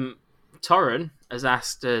 Torren has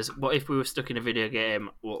asked us, what if we were stuck in a video game,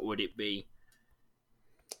 what would it be?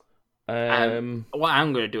 What I'm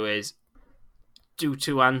going to do is do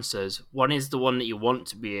two answers. One is the one that you want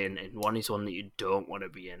to be in, and one is one that you don't want to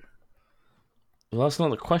be in. Well, that's not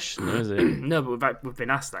the question, is it? No, but we've been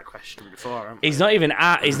asked that question before, haven't we? He's not even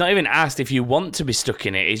asked if you want to be stuck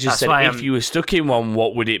in it. He's just That's said why if you were stuck in one,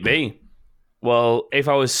 what would it be? Well, if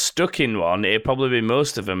I was stuck in one, it'd probably be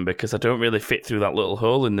most of them because I don't really fit through that little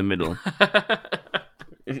hole in the middle.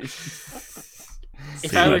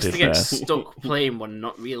 If I was to get stuck playing one and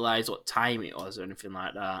not realise what time it was or anything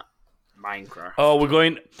like that, Minecraft. Oh, we're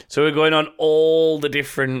going on all the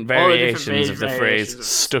different variations of the phrase variations of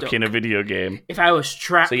stuck in a video game. If I was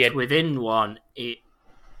trapped So you had- within one, it'd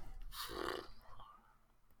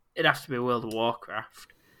have to be World of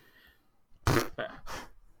Warcraft.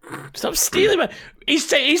 Stop stealing my... He's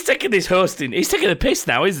taking this hosting. He's taking a piss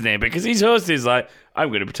now, isn't he? Because his host is like, I'm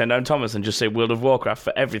going to pretend I'm Thomas and just say World of Warcraft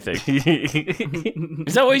for everything.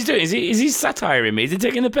 Is that what he's doing? Is he satiring me? Is he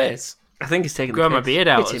taking the piss? I think he's taking Grow the my piss. beard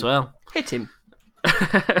out Hit as him. well. Hit him.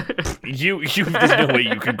 You there's no way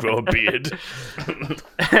you can grow a beard.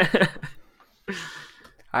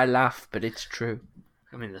 I laugh, but it's true.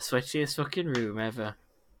 I'm in the sweatiest fucking room ever.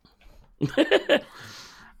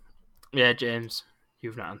 Yeah, James,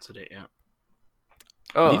 you've not answered it yet.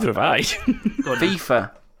 Oh, Neither have I. Go on,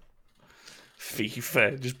 FIFA.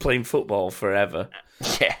 FIFA, just playing football forever.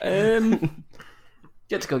 Yeah. Um,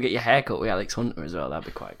 You have to go get your haircut with Alex Hunter as well. That'd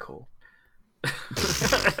be quite cool.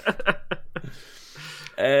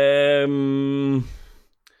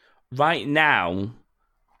 Right now,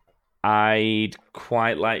 I'd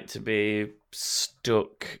quite like to be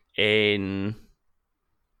stuck in,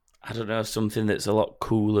 I don't know, something that's a lot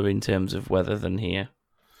cooler in terms of weather than here.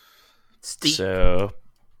 Steep. So,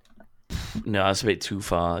 no, that's a bit too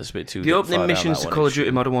far. It's a bit too. The far opening down missions that to one Call of extreme.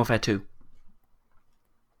 Duty Modern Warfare 2.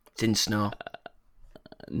 It's in snow.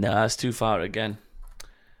 No, that's too far again.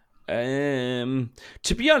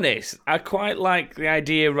 To be honest, I quite like the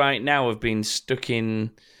idea right now of being stuck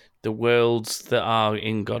in the worlds that are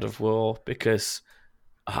in God of War because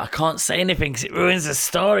I can't say anything because it ruins the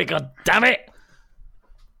story. God damn it!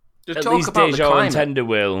 Just At talk least about the Deja and climate. Tender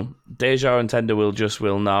will. Deja and Tender will just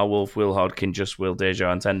will. Narwolf will. Hodkin just will. Deja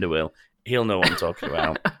and Tender will. He'll know what I'm talking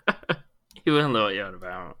about. You will know what you're on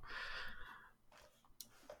about.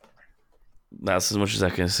 That's as much as I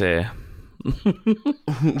can say.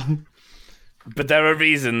 But there are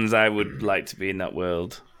reasons I would like to be in that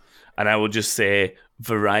world. And I will just say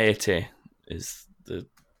variety is the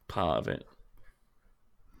part of it.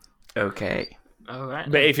 Okay. All right.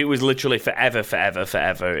 But if it was literally forever,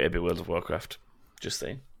 it'd be World of Warcraft. Just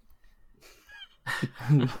saying.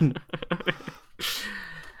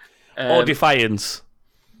 Or Defiance.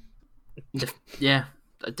 Yeah,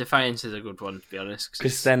 Defiance is a good one to be honest.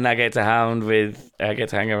 Because then I get to hang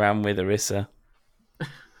around with Orisa.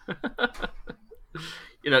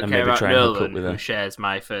 You don't and care maybe about try and hook up Nolan, with who her. shares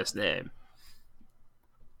my first name.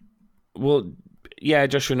 Well, yeah,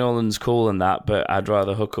 Joshua Nolan's cool and that, but I'd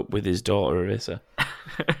rather hook up with his daughter, Orisa.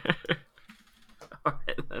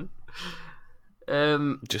 Alright then.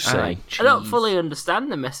 Just saying. I don't fully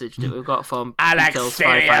understand the message that we've got from I like Beatles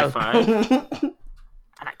cereal. 555.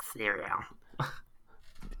 I like cereal.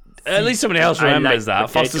 At least somebody else I like remembers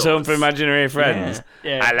that. Foster's Home for potatoes. Imaginary Friends.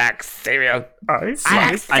 Yeah. I like cereal.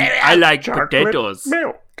 I like potatoes.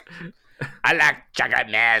 Milk. I like chocolate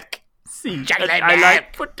milk. See, Chocolate I milk.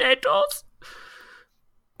 like potatoes.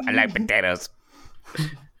 I like potatoes.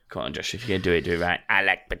 Come on, Josh, if you're going to do it right. I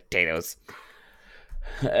like potatoes.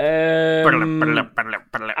 I'll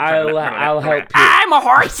help you. I'm a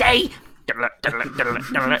horsey.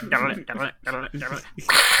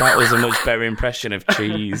 That was a much better impression of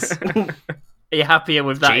cheese. Are you happier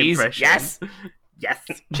with that Cheese? impression? Yes. Yes.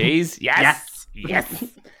 Cheese? Yes. Yes.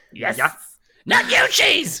 Yes. Yes. Not you,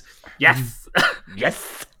 cheese! Yes.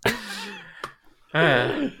 Yes.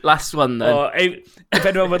 Last one then. Or if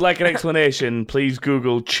anyone would like an explanation, please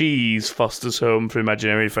Google cheese Foster's Home for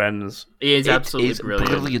Imaginary Friends. He is absolutely It is brilliant.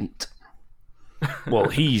 brilliant. Well,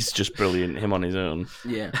 he's just brilliant, him on his own.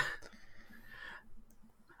 Yeah.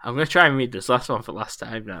 I'm going to try and read this last one for last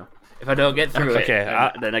time now. If I don't get through Okay,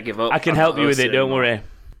 then I give up. I can help you with it, don't worry.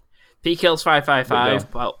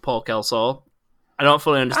 PKills555, Paul Kelsall. I don't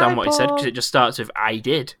fully understand what he said because it just starts with "I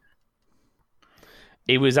did."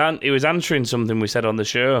 He was answering something we said on the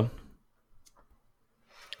show.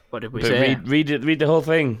 What did we But say? read the whole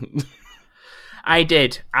thing. I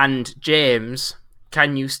did. And James,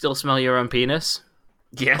 can you still smell your own penis?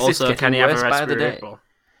 Yes, Also, it's can getting you have worse a by the raspberry day. Ripple?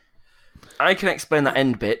 I can explain that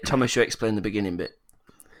end bit. Thomas, you explain the beginning bit.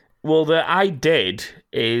 Well, the I did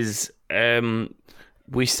is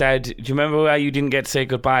we said. Do you remember how you didn't get to say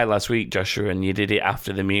goodbye last week, Joshua, and you did it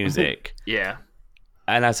after the music? Yeah.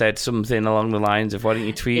 And I said something along the lines of, "Why don't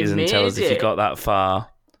you tweet He us and tell us made if you it. got that far?"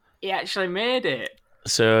 He actually made it.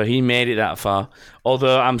 So he made it that far.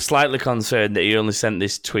 Although I'm slightly concerned that he only sent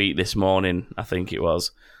this tweet this morning, I think it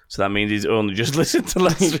was. So that means he's only just listened to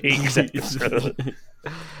last week's episode.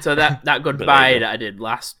 So that goodbye that I did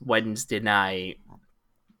last Wednesday night,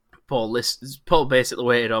 Paul basically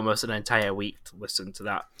waited almost an entire week to listen to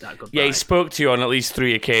that goodbye. Yeah, he spoke to you on at least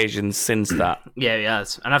 3 occasions since that. Yeah, he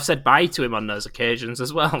has. And I've said bye to him on those occasions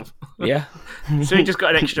as well. Yeah. So he just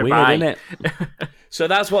got an extra Weird, bye. isn't it? So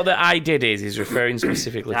that's what the I did is. He's referring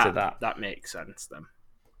specifically to that. That makes sense then.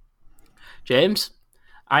 James?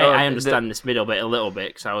 I understand this middle bit a little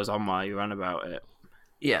bit because I was on while you ran about it.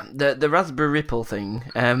 Yeah, the Raspberry Ripple thing.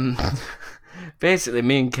 Basically,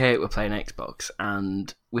 me and Kate were playing Xbox,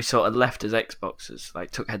 and we sort of left as Xboxers,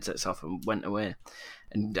 like took headsets off and went away.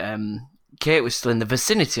 And Kate was still in the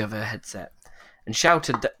vicinity of her headset and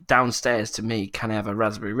shouted downstairs to me, "Can I have a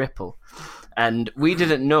Raspberry Ripple?" And we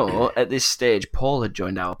didn't know at this stage Paul had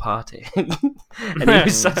joined our party. And he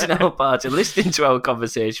was sat in our party listening to our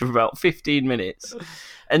conversation for about 15 minutes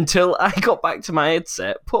until I got back to my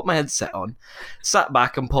headset, put my headset on, sat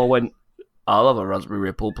back, and Paul went, "I'll have a Raspberry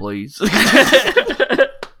Ripple, please."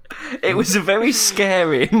 It was a very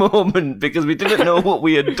scary moment because we didn't know what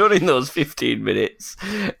we had done in those 15 minutes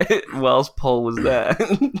whilst Paul was there.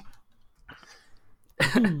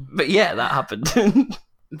 But yeah, that happened.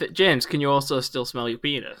 But James, can you also still smell your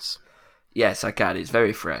penis? Yes, I can. It's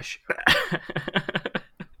very fresh.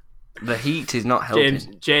 The heat is not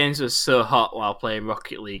helping. James was so hot while playing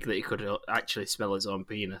Rocket League that he could actually smell his own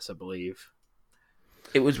penis, I believe.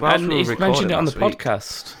 It was whilst And we were he's recording mentioned it on the last week.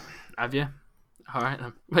 podcast. Have you? All right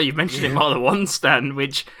then. Well, you've mentioned it more than once, Stan,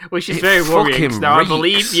 which is very worrying. 'Cause now I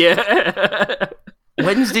believe you.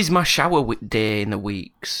 Wednesday's my shower day in the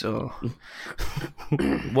week, so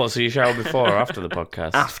What, so you shower before or after the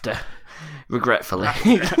podcast? after, regretfully. All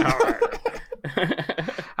right.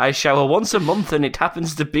 I shower once a month and it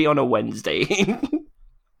happens to be on a Wednesday.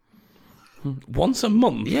 Once a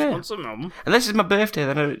month? Yeah. Once a month. Unless it's my birthday,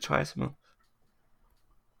 then I do it twice a month.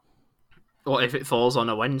 What if it falls on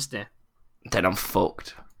a Wednesday? Then I'm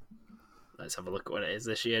fucked. Let's have a look at what it is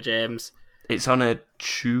this year, James. It's on a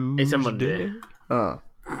Tuesday. It's a Monday. Oh.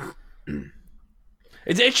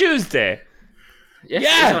 Is it a Tuesday? Yes,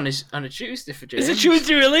 Yeah. it's on a Tuesday for James. It's a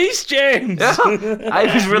Tuesday release, James!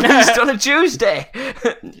 I was released on a Tuesday.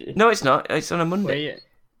 No, it's not. It's on a Wait, Monday. it's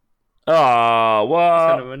Oh, on a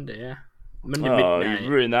what? Monday, yeah. Monday Oh, midnight. you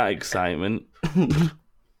ruined that excitement.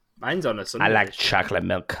 Mine's on a Sunday. I like chocolate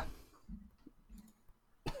milk.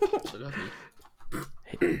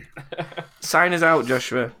 Sign us out,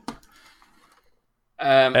 Joshua.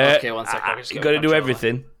 Okay, one second. You got to do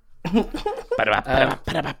everything. So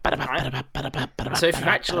if you've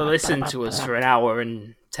actually listened to us for an hour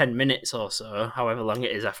and 10 minutes or so, however long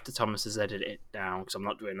it is after Thomas has edited it down, because I'm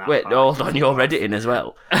not doing that. Wait, part. hold on. You're editing as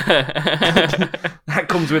well. That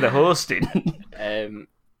comes with a hosting.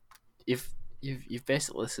 You've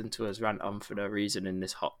basically listened to us rant on for no reason in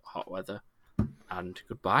this hot weather, and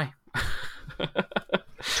goodbye.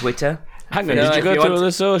 Twitter. Hang on, No, did you if go you through want all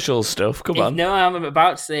the social stuff? Come on. No, I'm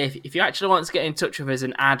about to say, if you actually want to get in touch with us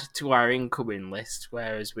and add to our incoming list,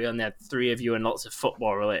 whereas we only had 3 of you and lots of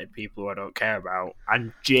football-related people who I don't care about,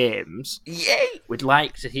 and James, Yay! we'd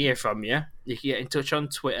like to hear from you. You can get in touch on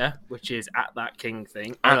Twitter, which is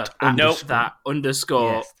 @thatkingthing. At Nope, that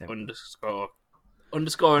underscore Yes, there we underscore.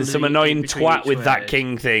 There's some annoying twat with that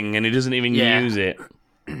king thing, and he doesn't even Yeah. use it.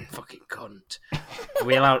 Fucking cunt. Are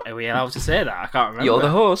we allowed to say that? I can't remember. You're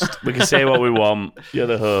the host. We can say what we want. You're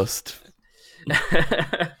the host.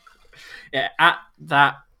 Yeah,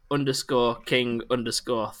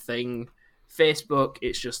 @that_king_thing. Facebook,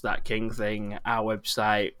 it's just That King Thing. Our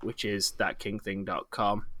website, which is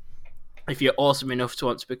thatkingthing.com. If you're awesome enough to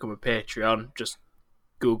want to become a Patreon, just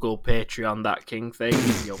Google Patreon That King Thing.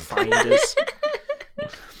 You'll find us.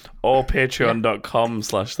 Or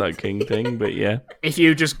patreon.com/thatkingthing, but yeah. If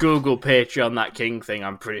you just Google Patreon That King Thing,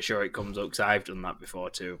 I'm pretty sure it comes up because I've done that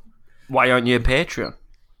before too. Why aren't you a Patreon?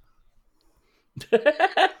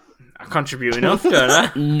 I contribute enough, don't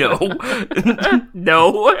I? No.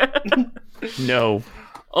 No. No.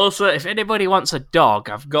 Also, if anybody wants a dog,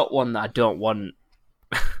 I've got one that I don't want.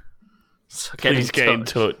 So Please get in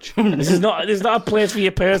touch. This is not a place for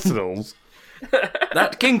your personals.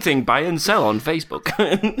 That King thing, buy and sell on Facebook.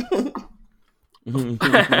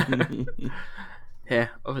 Yeah,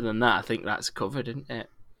 other than that, I think that's covered, isn't it?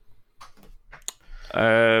 So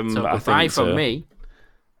I goodbye think from so. me.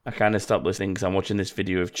 I kind of stopped listening because I'm watching this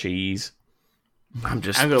video of cheese. I'm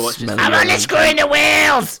going to watch this. smelling I'm it. only screwing the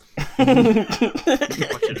wheels!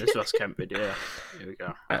 watching this Ross Kemp video. Here we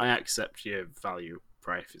go. I accept your value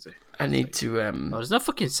privacy. I need to... Oh, there's no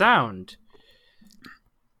fucking sound.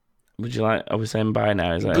 Would you like... Are we saying bye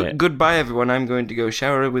now? Is that it? Goodbye, everyone. I'm going to go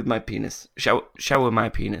shower with my penis. Shower my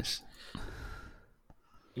penis.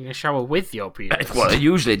 You're going to shower with your penis. That's what I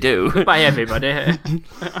usually do. Bye, everybody.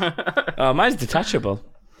 Oh, mine's detachable.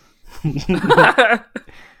 The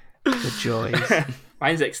joys.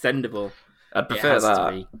 Mine's extendable. I'd It prefer has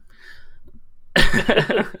to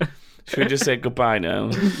that. be. Should we just say goodbye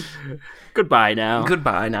now? Goodbye now.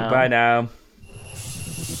 Goodbye now. Bye now.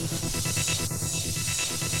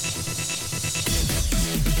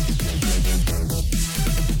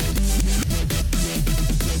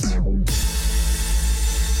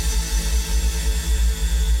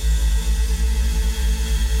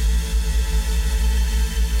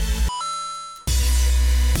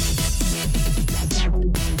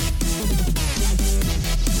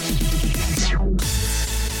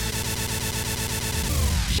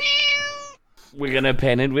 We're going to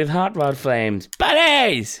pin it with hot rod flames.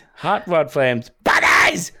 Bunnies! Hot rod flames.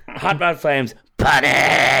 Bunnies! Hot rod flames.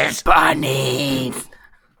 Bunnies! Bunnies.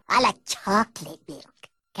 I like chocolate milk.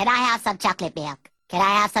 Can I have some chocolate milk? Can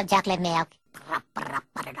I have some chocolate milk?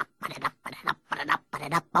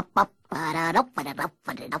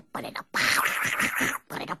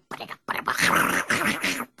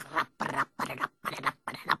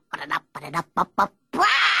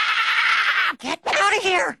 Get out of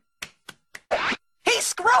here! He's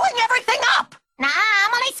screwing everything up! Nah,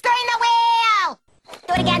 I'm only screwing the wheel!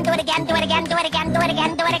 Do it again, do it again, do it again, do it again, do it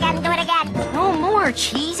again, do it again, do it again. No more,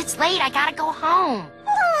 Cheese. It's late. I gotta go home.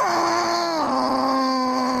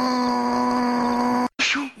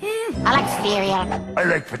 I like cereal. I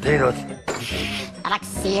like potatoes. I like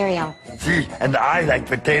cereal. See, and I like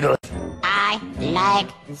potatoes. I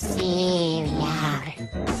like cereal.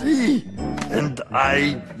 See, and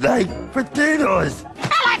I like potatoes.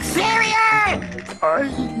 I like cereal! I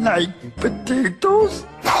like potatoes.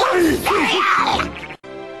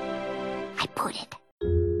 I put it.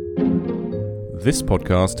 This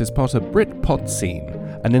podcast is part of Britpod Scene,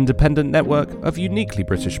 an independent network of uniquely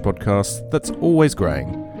British podcasts that's always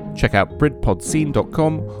growing. Check out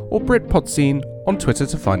BritpodScene.com or Britpod Scene on Twitter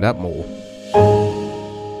to find out more.